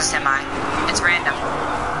 It was a semi. It's random.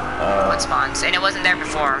 What spawns? And it wasn't there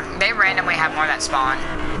before. They randomly have more that spawn.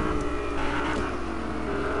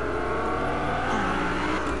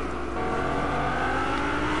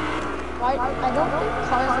 Why? I don't think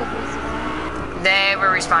cars are respawning. They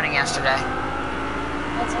were respawning yesterday.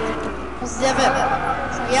 That's weird. Devin,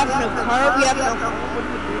 we have no car, we have no home.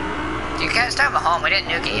 You guys still have a home. We didn't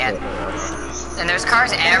nuke it yet. And there's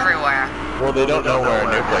cars everywhere. Well, they don't know where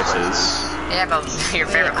our new place is. Yeah, but your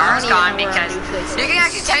favorite car is gone because you can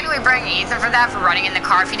actually technically bring Ethan for that, for running in the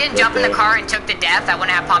car. If he didn't jump in the car and took the death, I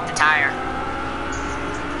wouldn't have popped the tire.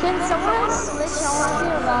 Can someone switch on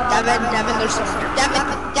to Devin, there's someone.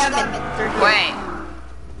 Devin. Wait.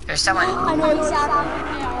 There's someone. I know exactly where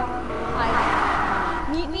they are.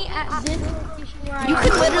 Meet me at this location where You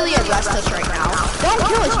can literally arrest us right now. Don't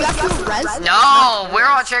kill us, you have to arrest. No, we're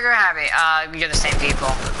all trigger happy. You're the same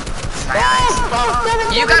people. My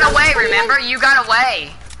eyes. You got away, remember? You got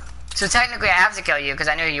away. So technically I have to kill you because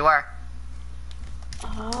I knew who you were.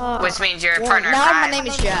 Which means you're a partner in Now crime. my name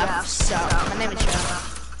is Jeff, so my name is Jeff.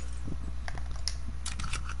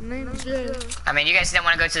 I mean, you guys didn't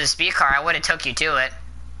want to go to the speed car. I would have took you to it.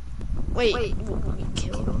 Wait, we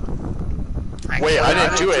killed him. Wait, I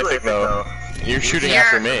didn't do anything though. You're shooting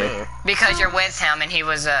after me. Because you're with him and he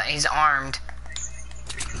was, he's armed.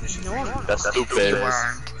 No, That's You stupid. were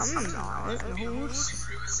armed. I'm not.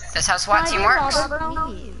 That's how SWAT team works.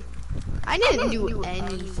 I didn't do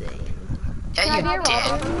anything. Yeah, you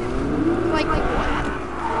did. Like what?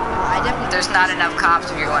 I definitely. There's not enough cops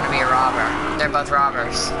if you're going to be a robber. They're both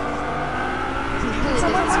robbers.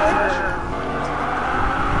 someone switch.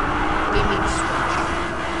 We mean switch.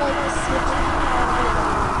 Like switch.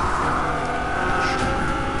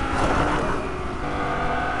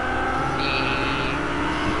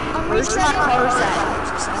 Where's my cars at?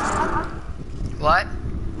 What?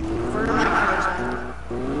 Where are my cars at?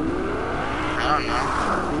 I don't know.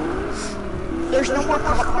 There's no more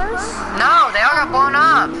cop cars? No, they all got blown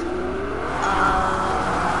up.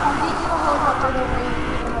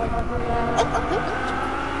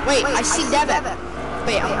 Wait, I see Devin.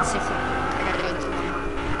 Wait, I'm safe. I gotta go to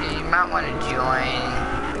him. You might want to join.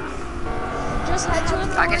 Just head to it.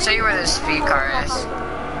 I can show you where the speed car is.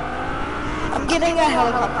 I'm getting a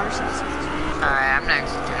helicopter. Alright, I'm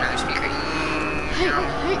next to another speaker. Hey.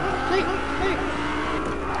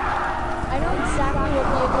 I know exactly what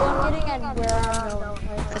vehicle I'm getting and where I'm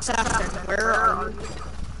going. It's after. Where are you?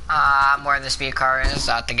 Where the speed car is,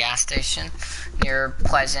 at the gas station. Near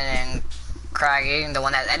Pleasant and Craggy, the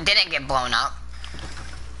one that didn't get blown up.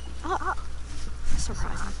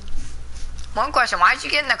 Surprising. One question, why did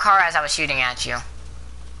you get in the car as I was shooting at you?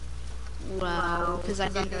 Well, because I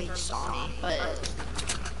didn't know you saw me, but...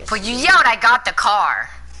 But you yelled, I got the car!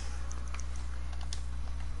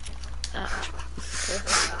 Like,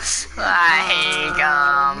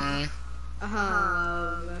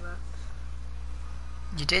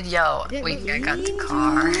 you did yell, wait, I got the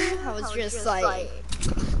car. I was just like...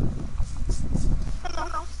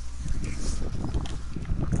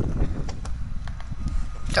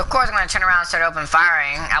 So of course I'm gonna turn around and start open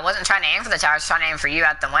firing. I wasn't trying to aim for the tire, I was trying to aim for you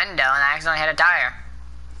out the window, and I accidentally hit a tire.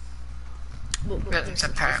 It's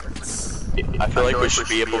apparent. I feel like we should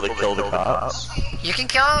be able to kill the cops. You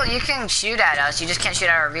can shoot at us, you just can't shoot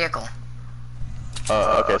at our vehicle.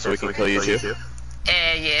 Okay, so we can kill you too?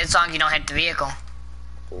 Yeah, as long as you don't hit the vehicle.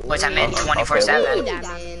 Which I meant 24/7.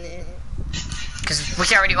 Because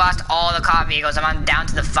we already lost all the cop vehicles, I'm down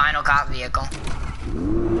to the final cop vehicle.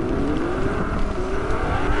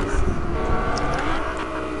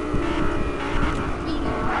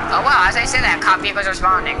 Oh wow, as I say that, cop vehicles are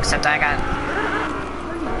spawning, except I'm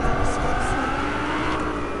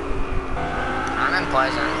in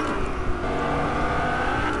Pleasant.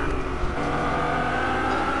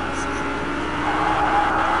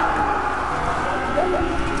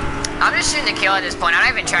 I'm just shooting to kill at this point, I'm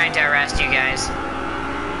not even trying to arrest you guys.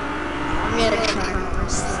 I'm gonna try and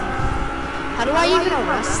arrest them. How do I even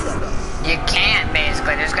arrest them? You can't,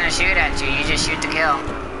 basically, they're just gonna shoot at you, you just shoot to kill.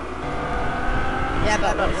 Yeah,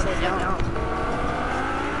 but what if they don't?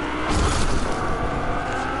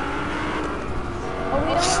 Oh,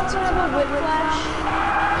 we don't also have a whiplash.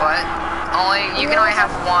 What? You can only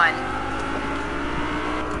have one.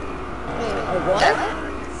 Wait, a what?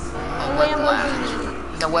 A whiplash.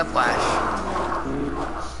 The whiplash.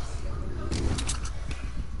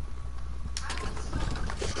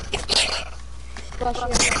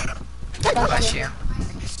 Bless you.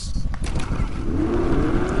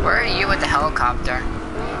 Where are you with the helicopter?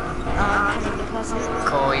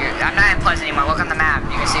 Cool, I'm not in Pleasant anymore. Look on the map.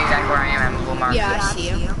 You can see exactly where I am. I'm blue mark. Yeah, I see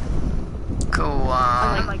you. Cool,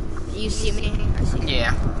 You see me? I see you.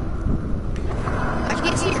 Yeah. I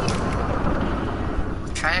can't see you.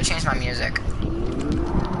 I'm trying to change my music.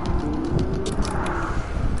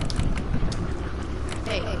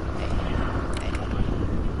 Hey.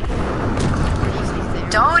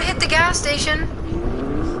 Don't hit the gas station.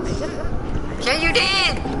 Yeah, you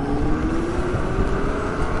did.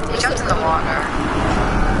 You jumped in the water.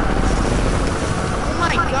 Oh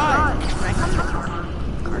my god.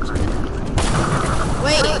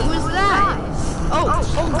 Wait, who's that? Oh god.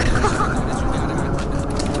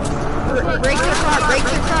 Break the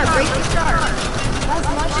car. As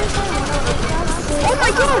much as I want to Oh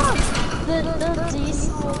my god! the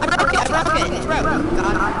diesel I broke it. It's broke.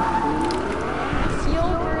 God.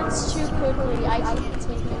 fuel burns too quickly, I can't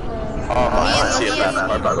take it. Oh, I see it that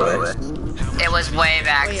far, by the way. It was way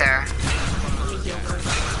back there.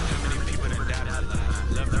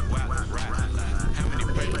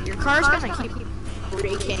 Your car's gonna keep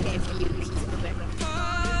breaking if you keep moving.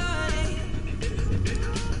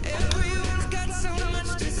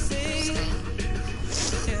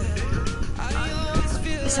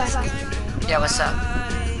 Yeah, what's up?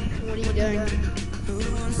 What are you doing?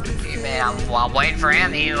 Man, I'm waiting for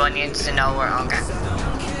him. He needs to know where. Okay.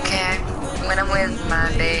 Okay. When I'm with my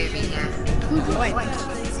baby, yeah. Wait.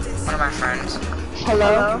 One of my friends.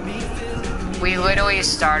 Hello? We literally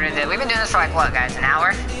started it. We've been doing this for like what, guys? An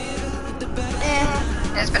hour?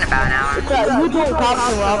 It's been about an hour. You doing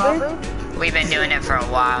cops and robbers? We've been doing it for a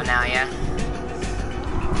while now, yeah.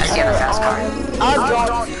 Let's get a fast car.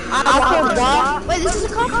 Wait, this is a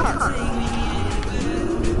cop car.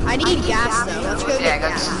 I need gas though. Let's go Yeah, get go.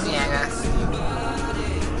 gas. Yeah, go.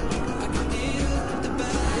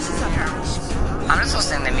 This is a house. I'm just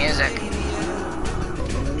listening to music.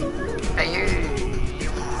 Hey, you.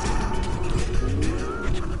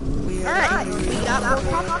 Alright, we got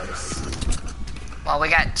more cops. Well, we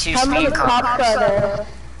got two speed cars.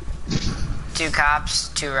 2 cops,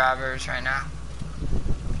 2 robbers right now.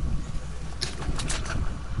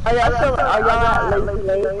 Are y'all at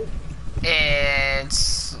Lazy?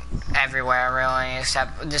 It's everywhere, really,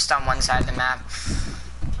 except just on one side of the map.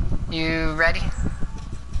 You ready,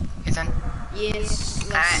 Ethan? Yes.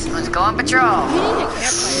 Alright, let's go on patrol. We need a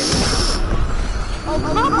campfire.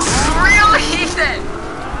 Really, Ethan?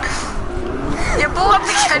 You blew up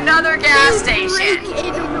another gas station.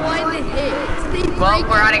 In one hit. Well,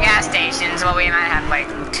 we're out of gas stations, but we might have like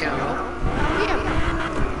 2. Yeah.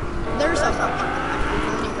 There's a bunch.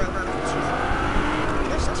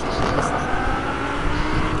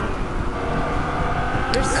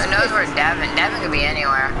 Who knows where Devin? Devin could be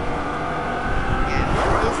anywhere. Yeah,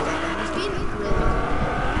 where is that? He's being really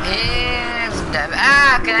Here's Devin.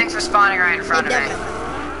 Ah, thanks for spawning right in front of me. Devin.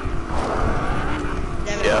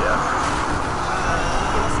 Yeah.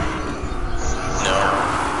 No.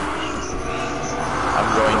 I'm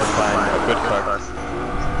going to find a good car. A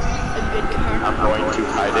good car. I'm going to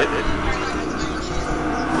hide it.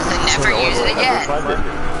 And never use it again.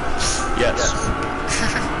 Yes.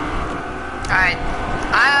 Alright.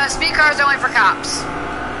 Speed cars are only for cops.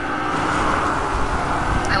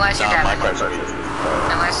 Unless you're My Devin. car's are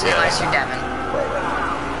Unless you're Devin.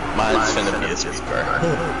 Mine's finna be a speed car.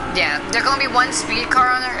 Yeah, there's gonna be one speed car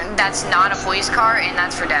on there that's not a police car, and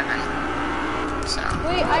that's for Devin. So.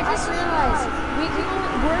 Wait, I just realized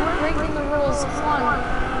we're breaking the rules. Come on,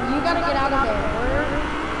 you gotta get out of there.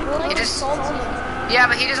 We're like assaulting. Yeah,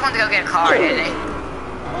 but he just wanted to go get a car, didn't he?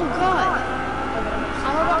 Oh god.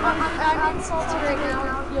 I'm insulted right now.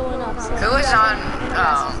 I'm feeling upset. Who is on?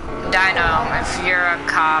 Oh, Dino. If you're a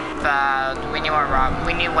cop, we need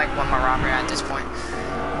like one more robber at this point.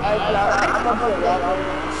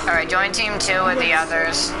 Alright, join team 2 with the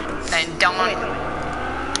others, and don't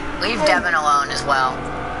leave Devin alone as well.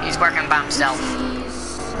 He's working by himself.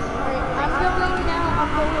 I'm going now. I'm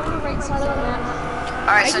going to the right side of the map.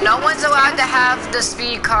 Alright, so no one's allowed to have the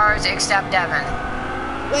speed cars except Devin.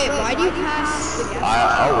 Wait, why do you pass the gas?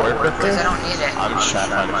 I'll work with Because it. I don't need it. I'm just trying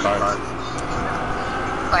to find a car.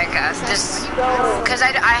 Like, just... Because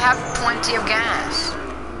I have plenty of gas.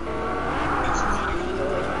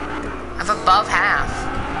 I have above half.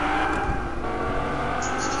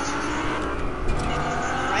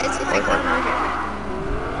 Why is it like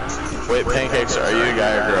Wait, Pancakes, are you a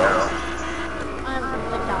guy or girl?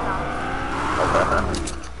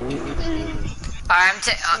 I'm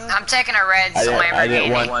I'm taking a red Lamborghini. I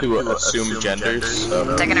didn't want to assume genders, so...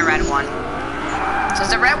 I'm taking a red one. So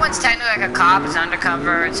the red one's technically like a cop, it's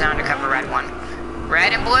undercover, it's an undercover red one.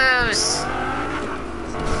 Red and blues!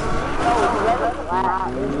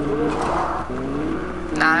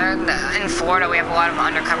 Nah, in Florida we have a lot of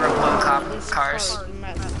undercover blue cop cars.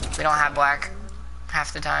 We don't have black.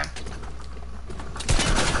 half the time.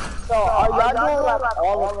 So, are y'all doing like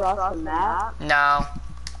all across the map? No.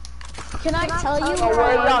 Can I tell you So, where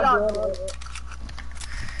where y'all doing it?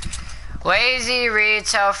 Lazy,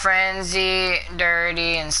 Retail, Frenzy,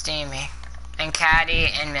 Dirty, and Steamy. And Caddy,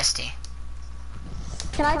 and Misty.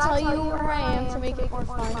 Can I tell you where I am to make it more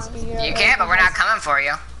fun? So You can, but we're not coming for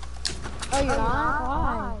you. Oh, you're not?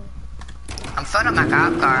 Why? I'm filling up my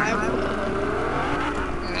cop car.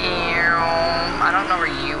 I don't know where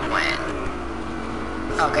you went.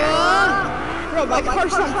 Okay. Bro, my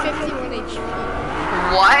car's on 51 HP.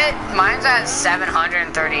 What? Mine's at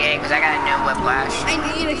 738 because I got a new whiplash. I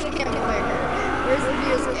need a campfire. Where's the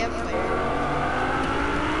nearest campfire?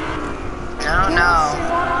 I don't know.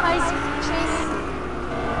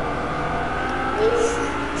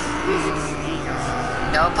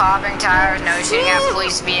 No popping tires, no shooting at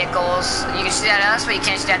police vehicles. You can shoot at us, but you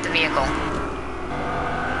can't shoot at the vehicle.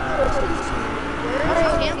 Where's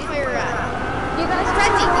the campfire at? You guys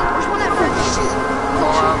Frenzy! There's one at Frenzy.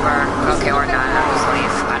 Pull over. Okay, or not. I'll just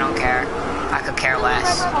leave. I don't care. I could care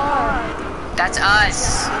less. That's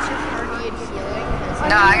us.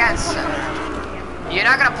 No, I got... You're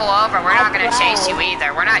not gonna pull over. We're not gonna chase you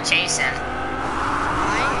either. We're not chasing.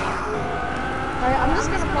 Alright, I'm just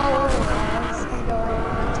gonna follow over guys and go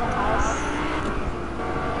into the house.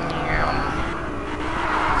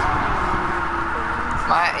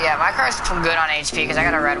 My car's good on HP because I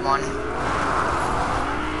got a red one. Wait,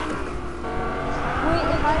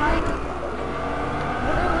 if I like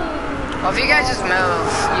literally Well, if you guys just move,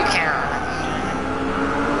 you can't.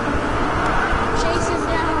 chase him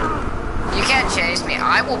down. You can't chase me.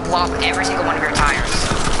 I will blow up every single one of your tires.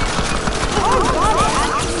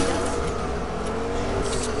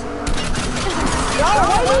 Why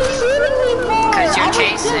are you shooting me for? Because you're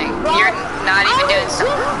chasing. You're not even doing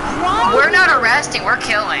something. We're not arresting, we're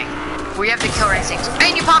killing. We have the kill instincts.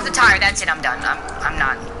 And you popped the tire, that's it, I'm done. I'm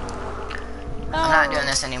not doing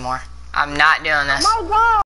this anymore. I'm not doing this. My God!